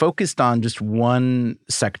 and we focused on just one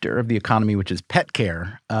sector of the economy, which is pet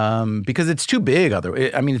care, because it's too big.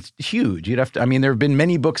 It's huge. There have been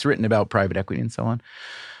many books written about private equity and so on.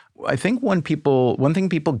 I think one thing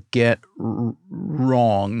people get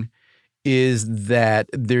wrong is that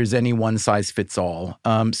there's any one size fits all.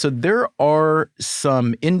 So there are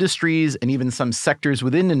some industries and even some sectors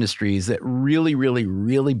within industries that really, really,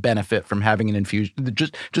 really benefit from having an infusion,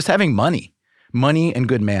 just having money and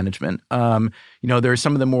good management. There are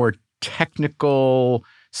some of the more technical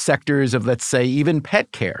sectors of, let's say, even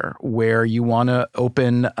pet care, where you want to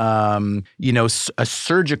open, a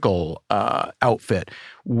surgical outfit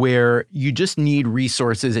where you just need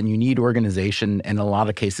resources and you need organization. And in a lot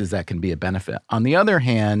of cases, that can be a benefit. On the other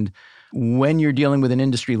hand, when you're dealing with an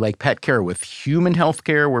industry like pet care, with human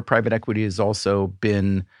healthcare, where private equity has also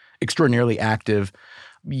been extraordinarily active,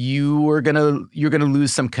 you're gonna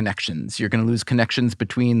lose some connections. You're gonna lose connections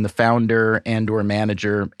between the founder and or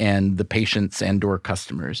manager and the patients and or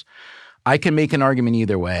customers. I can make an argument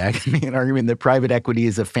either way. I can make an argument that private equity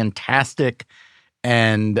is a fantastic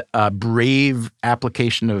and brave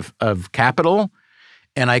application of capital,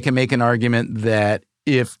 and I can make an argument that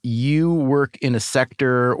if you work in a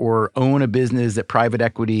sector or own a business that private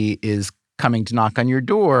equity is coming to knock on your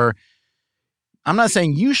door, I'm not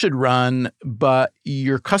saying you should run, but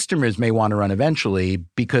your customers may want to run eventually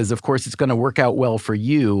because, of course, it's going to work out well for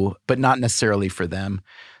you, but not necessarily for them.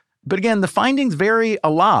 But again, the findings vary a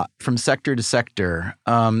lot from sector to sector.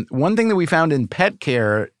 One thing that we found in pet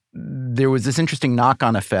care, there was this interesting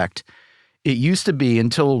knock-on effect. It used to be,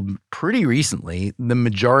 until pretty recently, the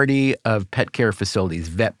majority of pet care facilities,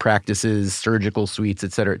 vet practices, surgical suites,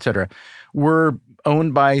 et cetera, were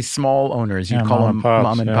owned by small owners. You'd call them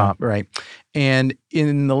mom and pop, right? And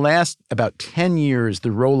in the last about 10 years,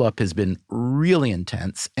 the roll-up has been really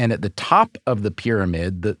intense. And at the top of the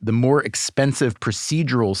pyramid, the more expensive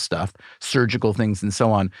procedural stuff, surgical things and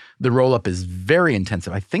so on, the roll-up is very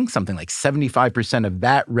intensive. I think something like 75% of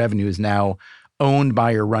that revenue is now owned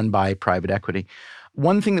by or run by private equity.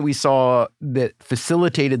 One thing that we saw that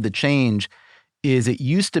facilitated the change is it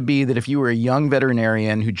used to be that if you were a young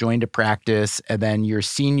veterinarian who joined a practice and then your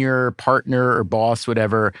senior partner or boss,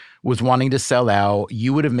 whatever, was wanting to sell out,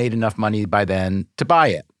 you would have made enough money by then to buy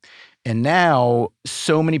it. And now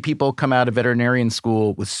so many people come out of veterinarian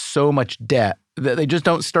school with so much debt that they just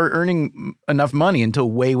don't start earning enough money until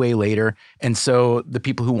way, way later. And so the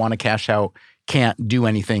people who want to cash out can't do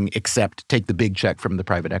anything except take the big check from the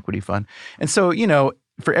private equity fund. And so,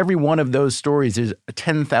 for every one of those stories, there's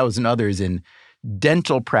 10,000 others in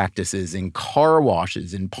dental practices, in car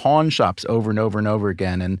washes, in pawn shops over and over and over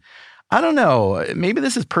again. And I don't know, maybe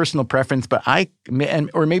this is personal preference, but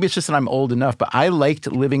or maybe it's just that I'm old enough, but I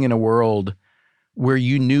liked living in a world where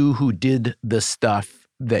you knew who did the stuff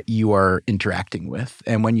that you are interacting with.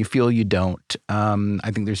 And when you feel you don't,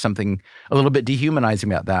 I think there's something a little bit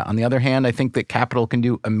dehumanizing about that. On the other hand, I think that capital can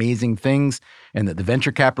do amazing things and that the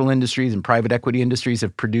venture capital industries and private equity industries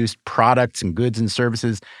have produced products and goods and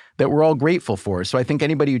services that we're all grateful for. So I think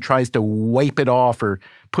anybody who tries to wipe it off or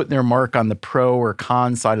put their mark on the pro or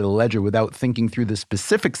con side of the ledger without thinking through the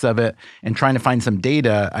specifics of it and trying to find some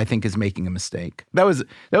data, I think is making a mistake. That was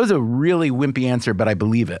a really wimpy answer, but I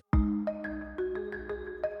believe it.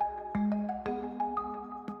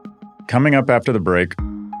 Coming up after the break.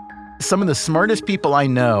 Some of the smartest people I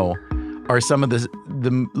know are some of the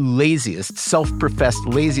laziest, self-professed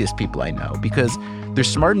laziest people I know, because they're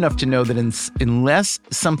smart enough to know that unless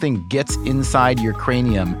something gets inside your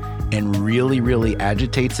cranium and really, really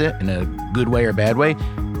agitates it in a good way or bad way,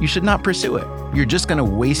 you should not pursue it. You're just going to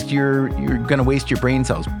waste your brain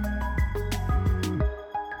cells.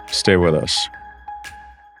 Stay with us.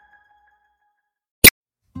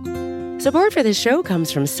 Support for this show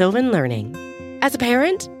comes from Sylvan Learning. As a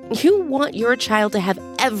parent, you want your child to have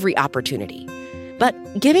every opportunity, but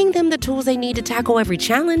giving them the tools they need to tackle every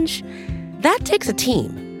challenge, that takes a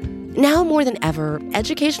team. Now more than ever,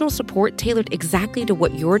 educational support tailored exactly to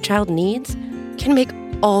what your child needs can make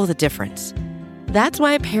all the difference. That's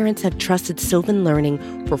why parents have trusted Sylvan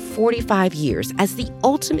Learning for 45 years as the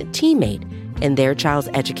ultimate teammate in their child's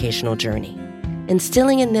educational journey,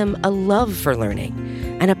 instilling in them a love for learning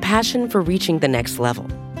and a passion for reaching the next level.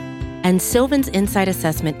 And Sylvan's Insight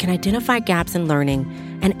Assessment can identify gaps in learning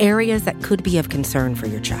and areas that could be of concern for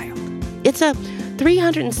your child. It's a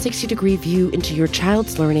 360-degree view into your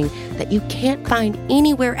child's learning that you can't find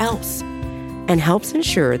anywhere else, and helps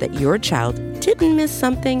ensure that your child didn't miss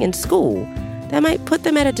something in school that might put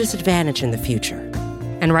them at a disadvantage in the future.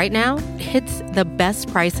 And right now, it's the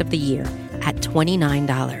best price of the year at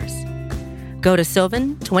 $29. Go to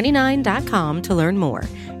sylvan29.com to learn more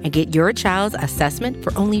and get your child's assessment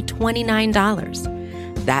for only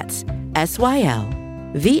 $29. That's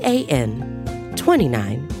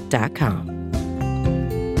SYLVAN29.com.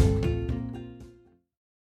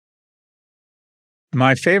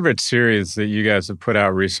 My favorite series that you guys have put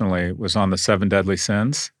out recently was on the 7 Deadly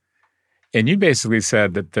Sins. And you basically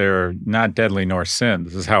said that they're not deadly nor sin.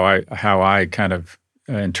 This is how I kind of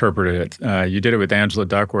interpreted it. You did it with Angela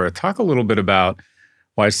Duckworth. Talk a little bit about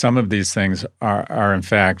why some of these things are in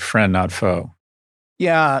fact friend, not foe.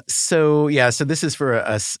 So this is for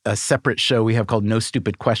a separate show we have called No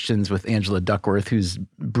Stupid Questions with Angela Duckworth, who's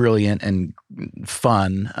brilliant and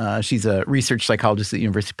fun. She's a research psychologist at the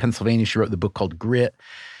University of Pennsylvania. She wrote the book called Grit.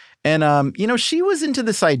 And, she was into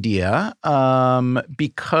this idea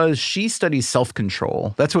because she studies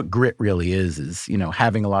self-control. That's what grit really is,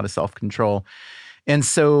 having a lot of self-control. And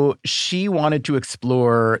so she wanted to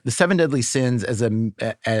explore the 7 deadly sins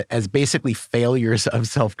as basically failures of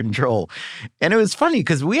self-control. And it was funny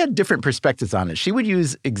because we had different perspectives on it. She would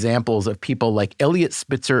use examples of people like Elliot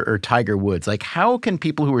Spitzer or Tiger Woods. Like, how can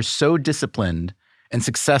people who are so disciplined and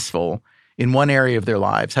successful in one area of their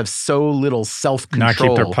lives have so little self-control? Not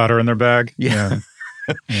keep their putter in their bag? Yeah.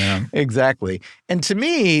 Yeah, exactly. And to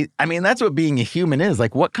me, that's what being a human is.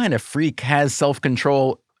 Like, what kind of freak has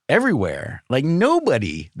self-control everywhere? Like,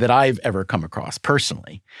 nobody that I've ever come across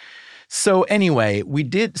personally. So anyway, we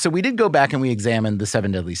did go back and we examined the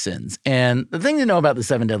 7 deadly sins. And the thing to know about the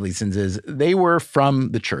 7 deadly sins is they were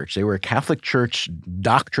from the church. They were a Catholic Church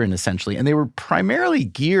doctrine, essentially. And they were primarily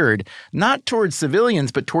geared not towards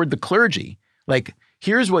civilians, but toward the clergy. Like,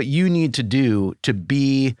 here's what you need to do to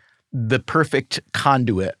be the perfect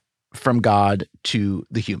conduit from God to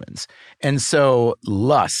the humans. And so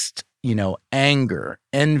lust, anger,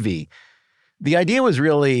 envy. The idea was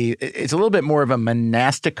really, it's a little bit more of a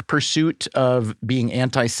monastic pursuit of being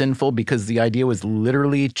anti-sinful, because the idea was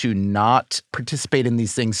literally to not participate in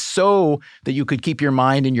these things so that you could keep your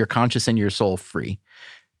mind and your conscience and your soul free.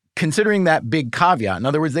 Considering that big caveat, in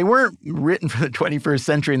other words, they weren't written for the 21st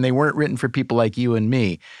century and they weren't written for people like you and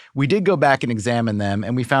me. We did go back and examine them,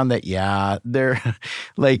 and we found that, they're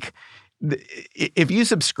like, if you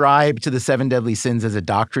subscribe to the 7 deadly sins as a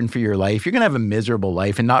doctrine for your life, you're going to have a miserable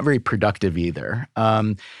life and not very productive either.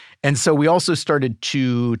 And so we also started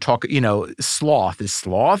to talk, sloth. Is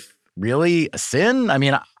sloth really a sin? I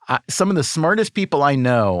mean, some of the smartest people I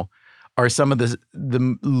know are some of the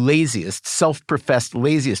laziest, self-professed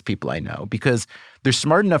laziest people I know, because they're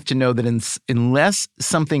smart enough to know that unless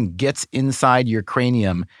something gets inside your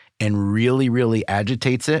cranium and really, really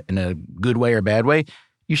agitates it in a good way or bad way,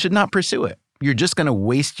 you should not pursue it. You're just going to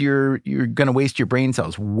waste your brain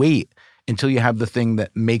cells. Wait until you have the thing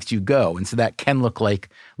that makes you go. And so that can look like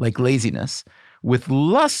laziness. With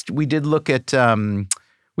lust, we did look at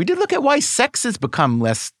why sex has become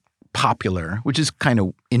less popular, which is kind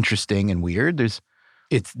of interesting and weird.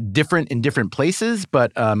 It's different in different places,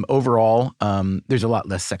 but overall, there's a lot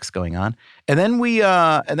less sex going on. And then we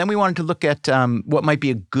wanted to look at what might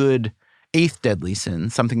be a good 8th deadly sin,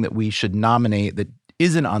 something that we should nominate that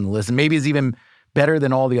isn't on the list, and maybe is even better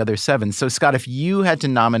than all the other 7. So, Scott, if you had to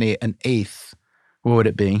nominate an 8th, what would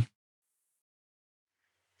it be?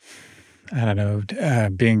 I don't know.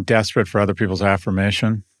 Being desperate for other people's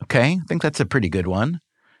affirmation. Okay, I think that's a pretty good one.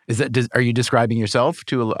 Are you describing yourself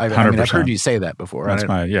to? I mean, I've heard you say that before.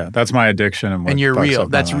 That's my addiction, and you're real.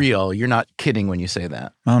 That's real. You're not kidding when you say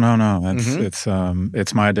that. Oh no.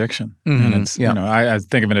 It's my addiction, and it's I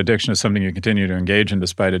think of an addiction as something you continue to engage in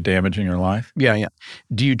despite it damaging your life. Yeah.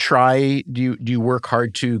 Do you work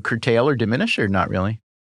hard to curtail or diminish, or not really?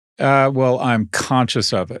 Well, I'm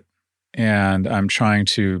conscious of it, and I'm trying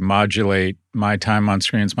to modulate my time on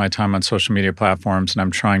screens, my time on social media platforms, and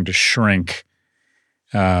I'm trying to shrink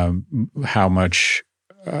how much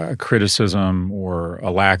criticism or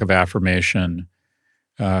a lack of affirmation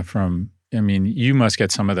you must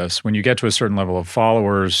get some of this. When you get to a certain level of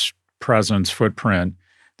followers, presence, footprint,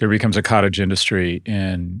 there becomes a cottage industry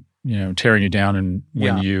in, tearing you down. And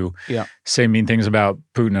when you say mean things about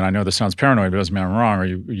Putin, and I know this sounds paranoid, but it doesn't mean I'm wrong, or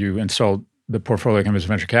you insult the portfolio companies of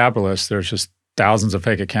venture capitalists, there's just thousands of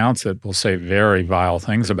fake accounts that will say very vile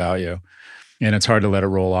things about you. And it's hard to let it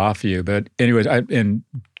roll off you. But anyways, and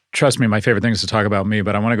trust me, my favorite thing is to talk about me,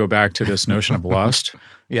 but I want to go back to this notion of lust.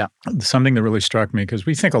 Yeah. Something that really struck me, because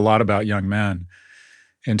we think a lot about young men,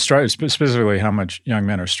 and specifically how much young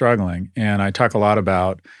men are struggling. And I talk a lot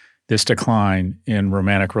about this decline in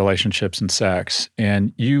romantic relationships and sex.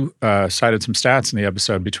 And you cited some stats in the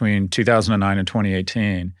episode between 2009 and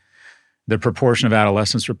 2018. The proportion of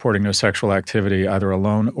adolescents reporting no sexual activity, either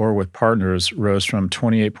alone or with partners, rose from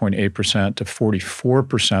 28.8% to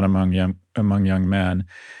 44% among young men,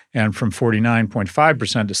 and from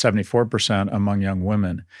 49.5% to 74% among young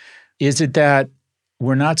women. Is it that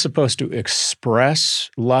we're not supposed to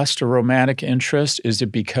express lust or romantic interest? Is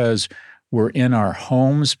it because we're in our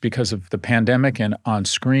homes because of the pandemic and on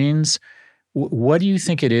screens? What do you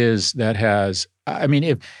think it is that has,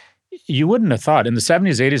 if you wouldn't have thought in the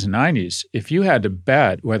 70s, 80s, and 90s, if you had to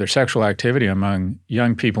bet whether sexual activity among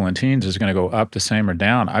young people and teens is going to go up, the same, or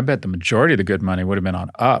down, I bet the majority of the good money would have been on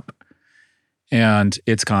up. And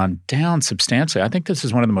it's gone down substantially. I think this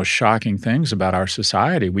is one of the most shocking things about our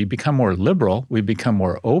society. We become more liberal, we become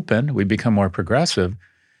more open, we become more progressive,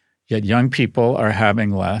 yet young people are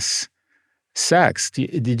having less sex.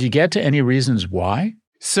 Did you get to any reasons why?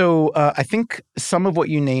 So I think some of what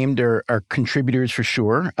you named are contributors for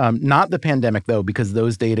sure. Not the pandemic, though, because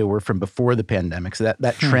those data were from before the pandemic. So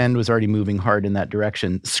that trend was already moving hard in that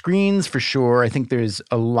direction. Screens, for sure. I think there's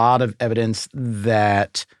a lot of evidence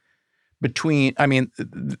that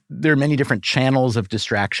there are many different channels of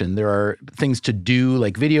distraction. There are things to do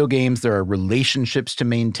like video games. There are relationships to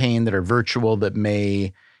maintain that are virtual that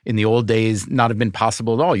may, in the old days, not have been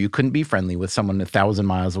possible at all. You couldn't be friendly with someone 1,000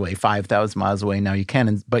 miles away, 5,000 miles away. Now you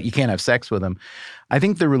can, but you can't have sex with them. I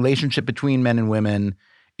think the relationship between men and women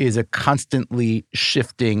is a constantly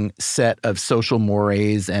shifting set of social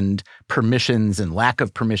mores and permissions and lack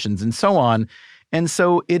of permissions and so on. And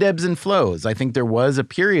so it ebbs and flows. I think there was a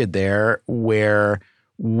period there where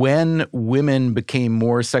when women became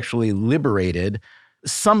more sexually liberated,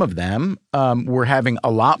 some of them were having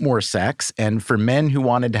a lot more sex. And for men who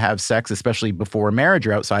wanted to have sex, especially before marriage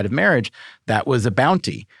or outside of marriage, that was a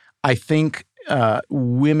bounty. I think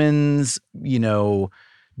women's,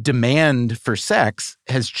 demand for sex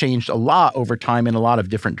has changed a lot over time in a lot of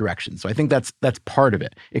different directions. So I think that's part of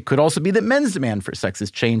it. It could also be that men's demand for sex has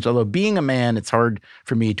changed, although being a man, it's hard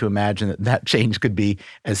for me to imagine that change could be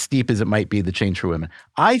as steep as it might be the change for women.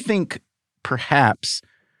 I think perhaps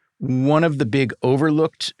one of the big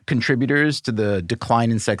overlooked contributors to the decline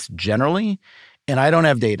in sex generally, and I don't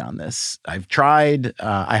have data on this, I've tried,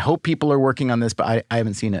 I hope people are working on this, but I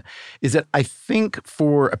haven't seen it, is that I think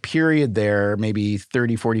for a period there, maybe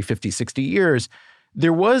 30, 40, 50, 60 years,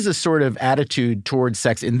 there was a sort of attitude towards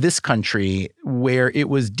sex in this country where it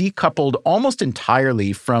was decoupled almost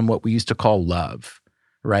entirely from what we used to call love,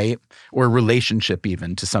 right? Or relationship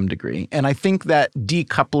even to some degree. And I think that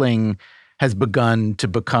decoupling has begun to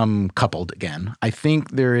become coupled again. I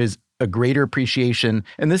think there is a greater appreciation,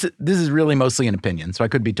 and this is really mostly an opinion, so I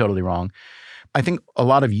could be totally wrong. I think a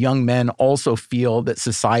lot of young men also feel that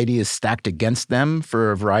society is stacked against them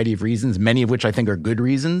for a variety of reasons, many of which I think are good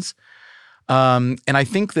reasons. And I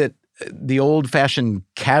think that the old-fashioned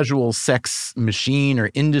casual sex machine or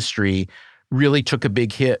industry really took a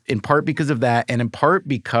big hit, in part because of that, and in part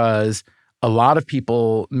because a lot of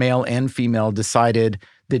people, male and female, decided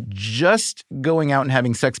that just going out and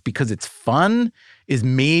having sex because it's fun is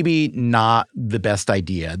maybe not the best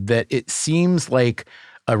idea, that it seems like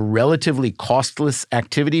a relatively costless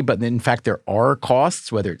activity, but in fact there are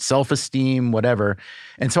costs, whether it's self-esteem, whatever.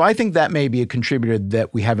 And so I think that may be a contributor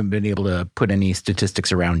that we haven't been able to put any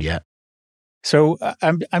statistics around yet. So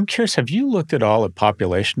I'm curious, have you looked at all at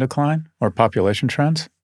population decline or population trends?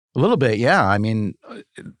 A little bit, yeah. I mean,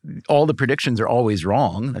 all the predictions are always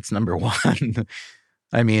wrong. That's number one.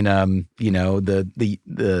 I mean, the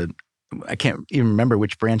I can't even remember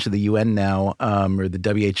which branch of the UN now, or the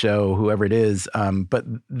WHO, whoever it is, but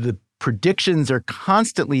the predictions are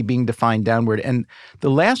constantly being defined downward. And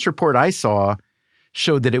the last report I saw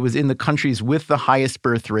showed that it was in the countries with the highest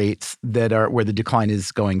birth rates that are where the decline is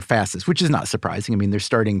going fastest, which is not surprising. I mean, they're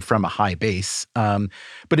starting from a high base.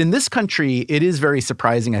 But in this country, it is very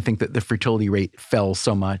surprising, I think, that the fertility rate fell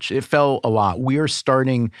so much. It fell a lot.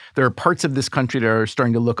 There are parts of this country that are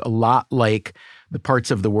starting to look a lot like the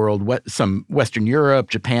parts of the world, some Western Europe,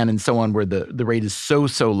 Japan, and so on, where the rate is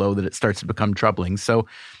so low that it starts to become troubling. So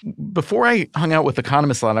before I hung out with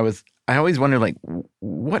economists a lot, I always wondered, like,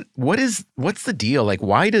 what's the deal? Like,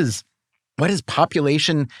 why does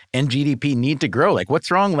population and GDP need to grow? Like,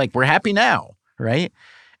 what's wrong? Like, we're happy now, right?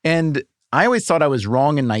 And I always thought I was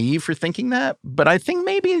wrong and naive for thinking that, but I think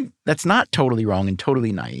maybe that's not totally wrong and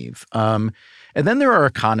totally naive. And then there are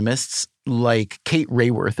economists like Kate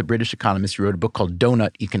Raworth, a British economist, who wrote a book called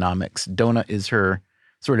Donut Economics. Donut is her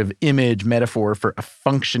sort of image metaphor for a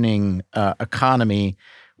functioning economy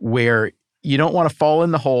where you don't want to fall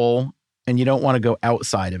in the hole and you don't want to go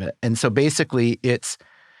outside of it. And so basically it's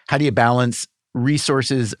how do you balance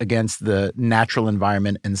resources against the natural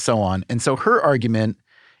environment and so on. And so her argument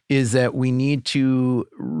is that we need to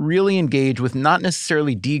really engage with not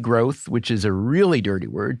necessarily degrowth, which is a really dirty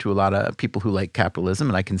word to a lot of people who like capitalism,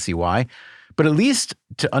 and I can see why, but at least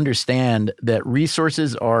to understand that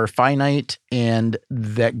resources are finite and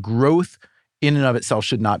that growth in and of itself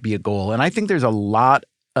should not be a goal. And I think there's a lot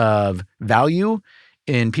of value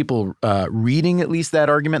in people reading at least that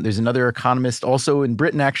argument. There's another economist also in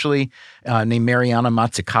Britain, actually, named Mariana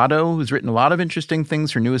Mazzucato, who's written a lot of interesting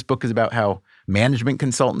things. Her newest book is about how management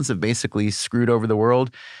consultants have basically screwed over the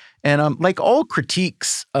world. And like all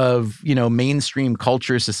critiques of, mainstream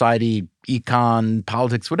culture, society, econ,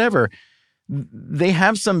 politics, whatever, they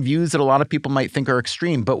have some views that a lot of people might think are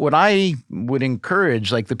extreme. But what I would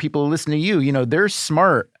encourage, like the people who listen to you, they're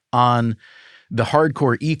smart on the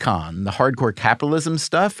hardcore econ, the hardcore capitalism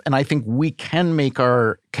stuff. And I think we can make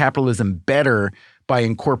our capitalism better by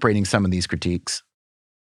incorporating some of these critiques.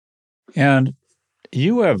 And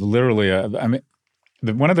you have literally,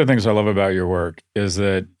 one of the things I love about your work is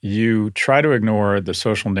that you try to ignore the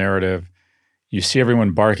social narrative. You see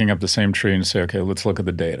everyone barking up the same tree and say, okay, let's look at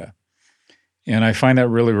the data. And I find that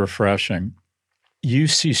really refreshing. You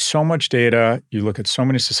see so much data. You look at so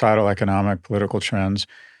many societal, economic, political trends.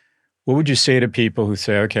 What would you say to people who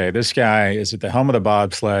say, okay, this guy is at the helm of the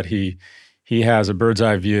bobsled. He has a bird's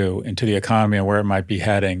eye view into the economy and where it might be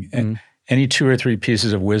heading. And any 2 or 3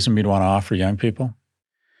 pieces of wisdom you'd want to offer young people?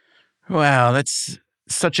 Wow, that's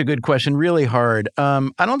such a good question. Really hard. I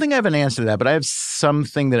don't think I have an answer to that, but I have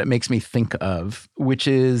something that it makes me think of, which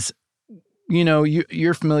is,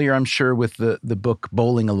 you're familiar, I'm sure, with the book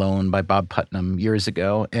Bowling Alone by Bob Putnam years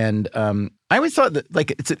ago. And I always thought that,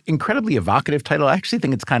 it's an incredibly evocative title. I actually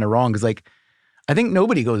think it's kind of wrong because, I think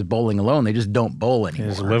nobody goes bowling alone. They just don't bowl anymore.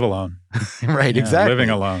 They just live alone. Right, yeah, exactly. Living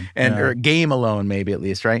alone. Or game alone, maybe at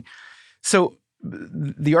least, right? So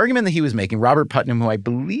the argument that he was making, Robert Putnam, who I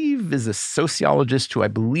believe is a sociologist, who I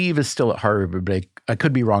believe is still at Harvard, but I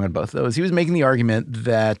could be wrong on both of those. He was making the argument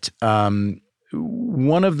that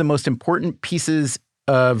one of the most important pieces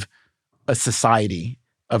of a society,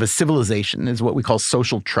 of a civilization, is what we call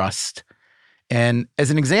social trust. And as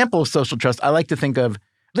an example of social trust, I like to think of,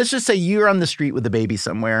 let's just say you're on the street with a baby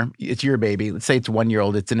somewhere. It's your baby. Let's say it's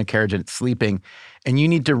 1-year-old. It's in a carriage and it's sleeping. And you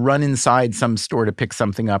need to run inside some store to pick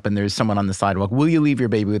something up and there's someone on the sidewalk. Will you leave your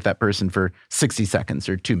baby with that person for 60 seconds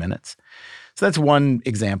or 2 minutes? So that's one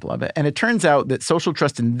example of it. And it turns out that social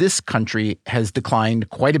trust in this country has declined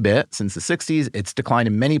quite a bit since the 60s. It's declined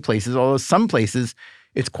in many places, although some places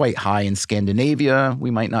it's quite high. In Scandinavia,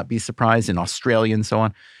 we might not be surprised, in Australia and so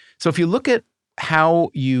on. So if you look at how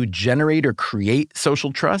you generate or create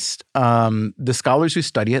social trust, the scholars who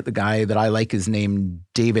study it, the guy that I like is named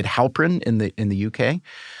David Halpern in the UK.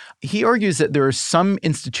 He argues that there are some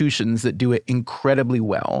institutions that do it incredibly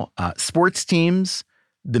well. Sports teams,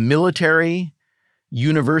 the military,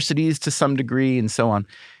 universities to some degree, and so on.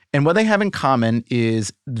 And what they have in common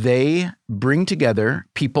is they bring together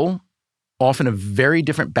people, often of very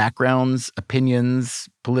different backgrounds, opinions,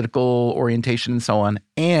 political orientation, and so on,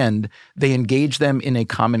 and they engage them in a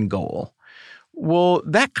common goal. Well,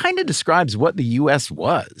 that kind of describes what the U.S.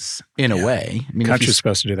 was, in a way. I mean, country's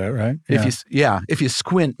supposed to do that, right? If you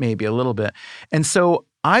squint maybe a little bit. And so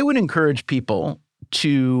I would encourage people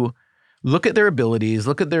to look at their abilities,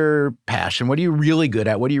 look at their passion. What are you really good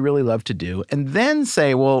at? What do you really love to do? And then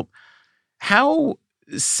say, well, how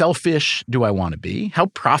selfish do I want to be? How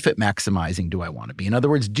profit maximizing do I want to be? In other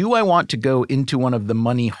words, do I want to go into one of the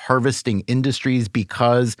money harvesting industries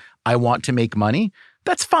because I want to make money?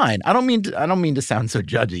 That's fine. I don't mean to sound so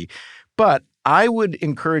judgy, but I would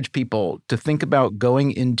encourage people to think about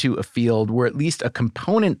going into a field where at least a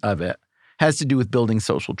component of it has to do with building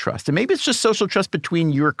social trust. And maybe it's just social trust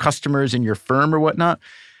between your customers and your firm or whatnot.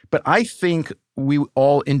 But I think we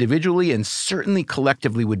all individually and certainly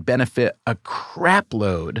collectively would benefit a crap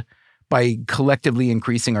load by collectively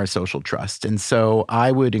increasing our social trust. And so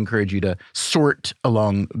I would encourage you to sort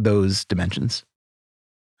along those dimensions.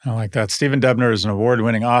 I like that. Stephen Dubner is an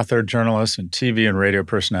award-winning author, journalist, and TV and radio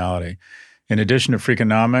personality. In addition to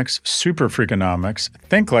Freakonomics, Super Freakonomics,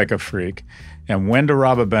 Think Like a Freak, and When to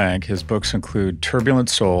Rob a Bank, his books include Turbulent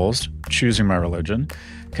Souls, Choosing My Religion,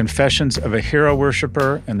 Confessions of a Hero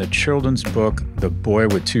Worshipper, and the children's book, The Boy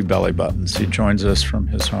with Two Belly Buttons. He joins us from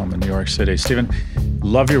his home in New York City. Stephen,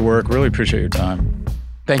 love your work. Really appreciate your time.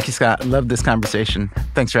 Thank you, Scott. I love this conversation.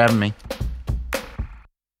 Thanks for having me.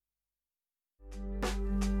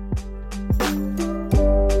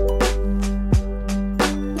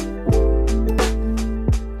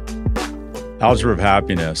 Algebra of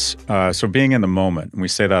happiness. So being in the moment, and we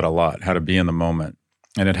say that a lot, how to be in the moment.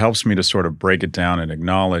 And it helps me to sort of break it down and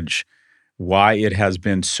acknowledge why it has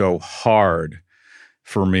been so hard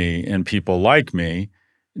for me and people like me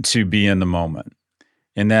to be in the moment.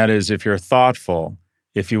 And that is, if you're thoughtful,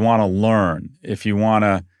 if you want to learn, if you want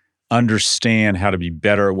to understand how to be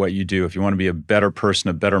better at what you do, if you want to be a better person,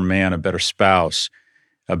 a better man, a better spouse,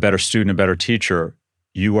 a better student, a better teacher,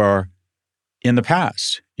 you are in the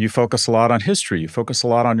past. You focus a lot on history. You focus a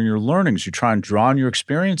lot on your learnings. You try and draw on your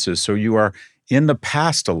experiences. So you are in the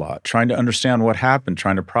past a lot, trying to understand what happened,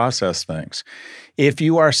 trying to process things. If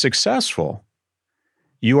you are successful,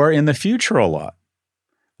 you are in the future a lot.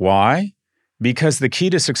 Why? Because the key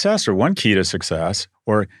to success, or one key to success,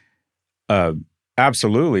 or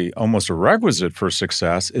absolutely almost a requisite for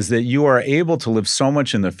success, is that you are able to live so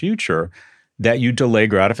much in the future that you delay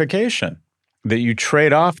gratification, that you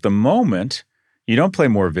trade off the moment. You don't play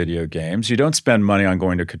more video games. You don't spend money on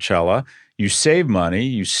going to Coachella. You save money.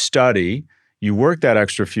 You study. You work that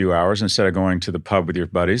extra few hours instead of going to the pub with your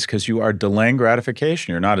buddies because you are delaying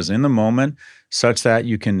gratification. You're not as in the moment such that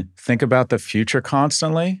you can think about the future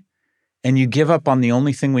constantly, and you give up on the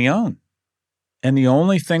only thing we own. And the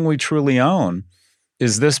only thing we truly own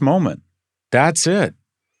is this moment. That's it.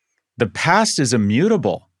 The past is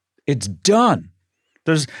immutable. It's done.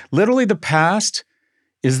 There's literally, the past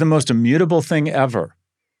is the most immutable thing ever.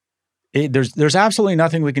 There's absolutely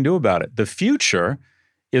nothing we can do about it. The future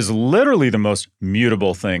is literally the most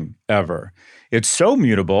mutable thing ever. It's so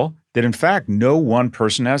mutable that, in fact, no one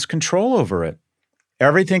person has control over it.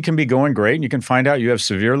 Everything can be going great, and you can find out you have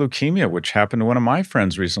severe leukemia, which happened to one of my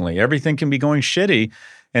friends recently. Everything can be going shitty,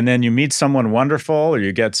 and then you meet someone wonderful or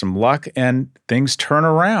you get some luck, and things turn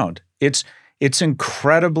around. It's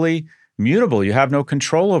incredibly mutable. You have no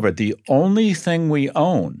control over it. The only thing we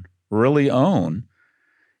really own,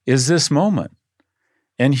 is this moment.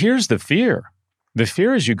 And here's the fear. The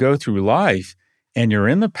fear is you go through life and you're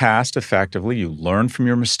in the past effectively. You learn from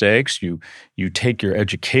your mistakes. You take your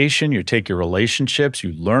education, you take your relationships,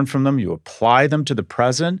 you learn from them, you apply them to the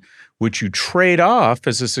present, which you trade off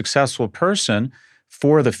as a successful person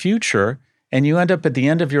for the future. And you end up at the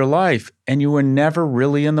end of your life and you were never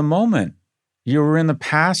really in the moment. You were in the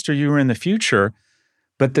past or you were in the future.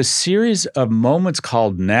 But the series of moments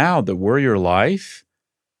called now that were your life,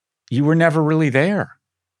 you were never really there.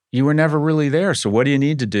 You were never really there. So what do you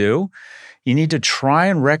need to do? You need to try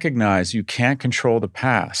and recognize you can't control the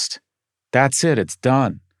past. That's it. It's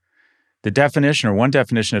done. The definition, or one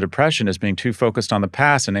definition of depression, is being too focused on the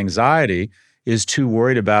past, and anxiety is too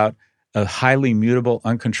worried about a highly mutable,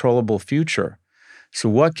 uncontrollable future. So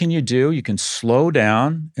what can you do? You can slow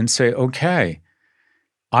down and say, okay,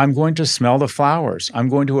 I'm going to smell the flowers. I'm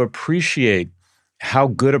going to appreciate how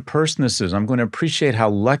good a person this is. I'm going to appreciate how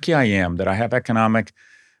lucky I am that I have economic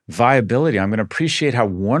viability. I'm going to appreciate how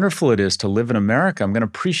wonderful it is to live in America. I'm going to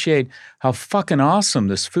appreciate how fucking awesome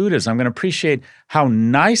this food is. I'm going to appreciate how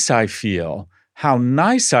nice I feel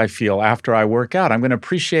after I work out. I'm going to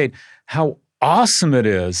appreciate how awesome it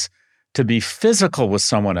is to be physical with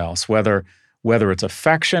someone else, whether it's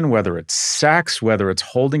affection, whether it's sex, whether it's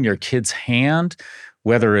holding your kid's hand,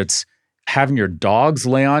 whether it's having your dogs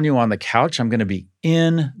lay on you on the couch. I'm going to be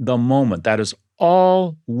in the moment. That is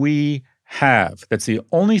all we have. That's the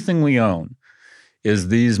only thing we own, is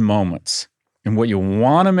these moments. And what you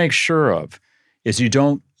want to make sure of is you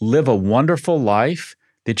don't live a wonderful life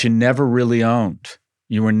that you never really owned.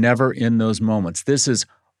 You were never in those moments. This is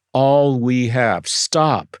all we have.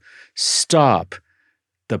 Stop.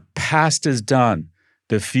 The past is done.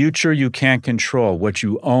 The future you can't control. What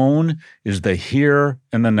you own is the here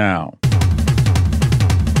and the now.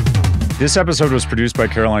 This episode was produced by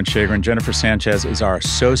Caroline Shagrin. Jennifer Sanchez is our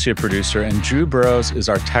associate producer, and Drew Burrows is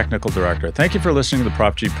our technical director. Thank you for listening to the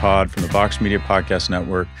Prop G Pod from the Vox Media Podcast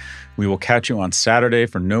Network. We will catch you on Saturday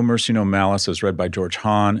for No Mercy, No Malice, as read by George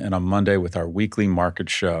Hahn, and on Monday with our weekly market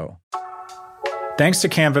show. Thanks to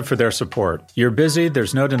Canva for their support. You're busy,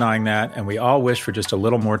 there's no denying that, and we all wish for just a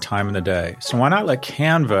little more time in the day. So why not let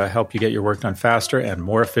Canva help you get your work done faster and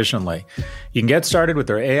more efficiently? You can get started with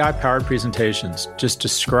their AI-powered presentations. Just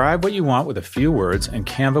describe what you want with a few words, and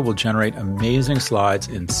Canva will generate amazing slides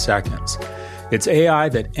in seconds. It's AI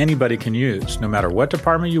that anybody can use, no matter what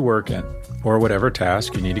department you work in or whatever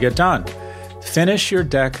task you need to get done. Finish your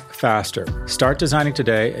deck faster. Start designing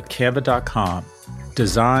today at canva.com.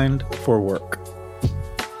 Designed for work.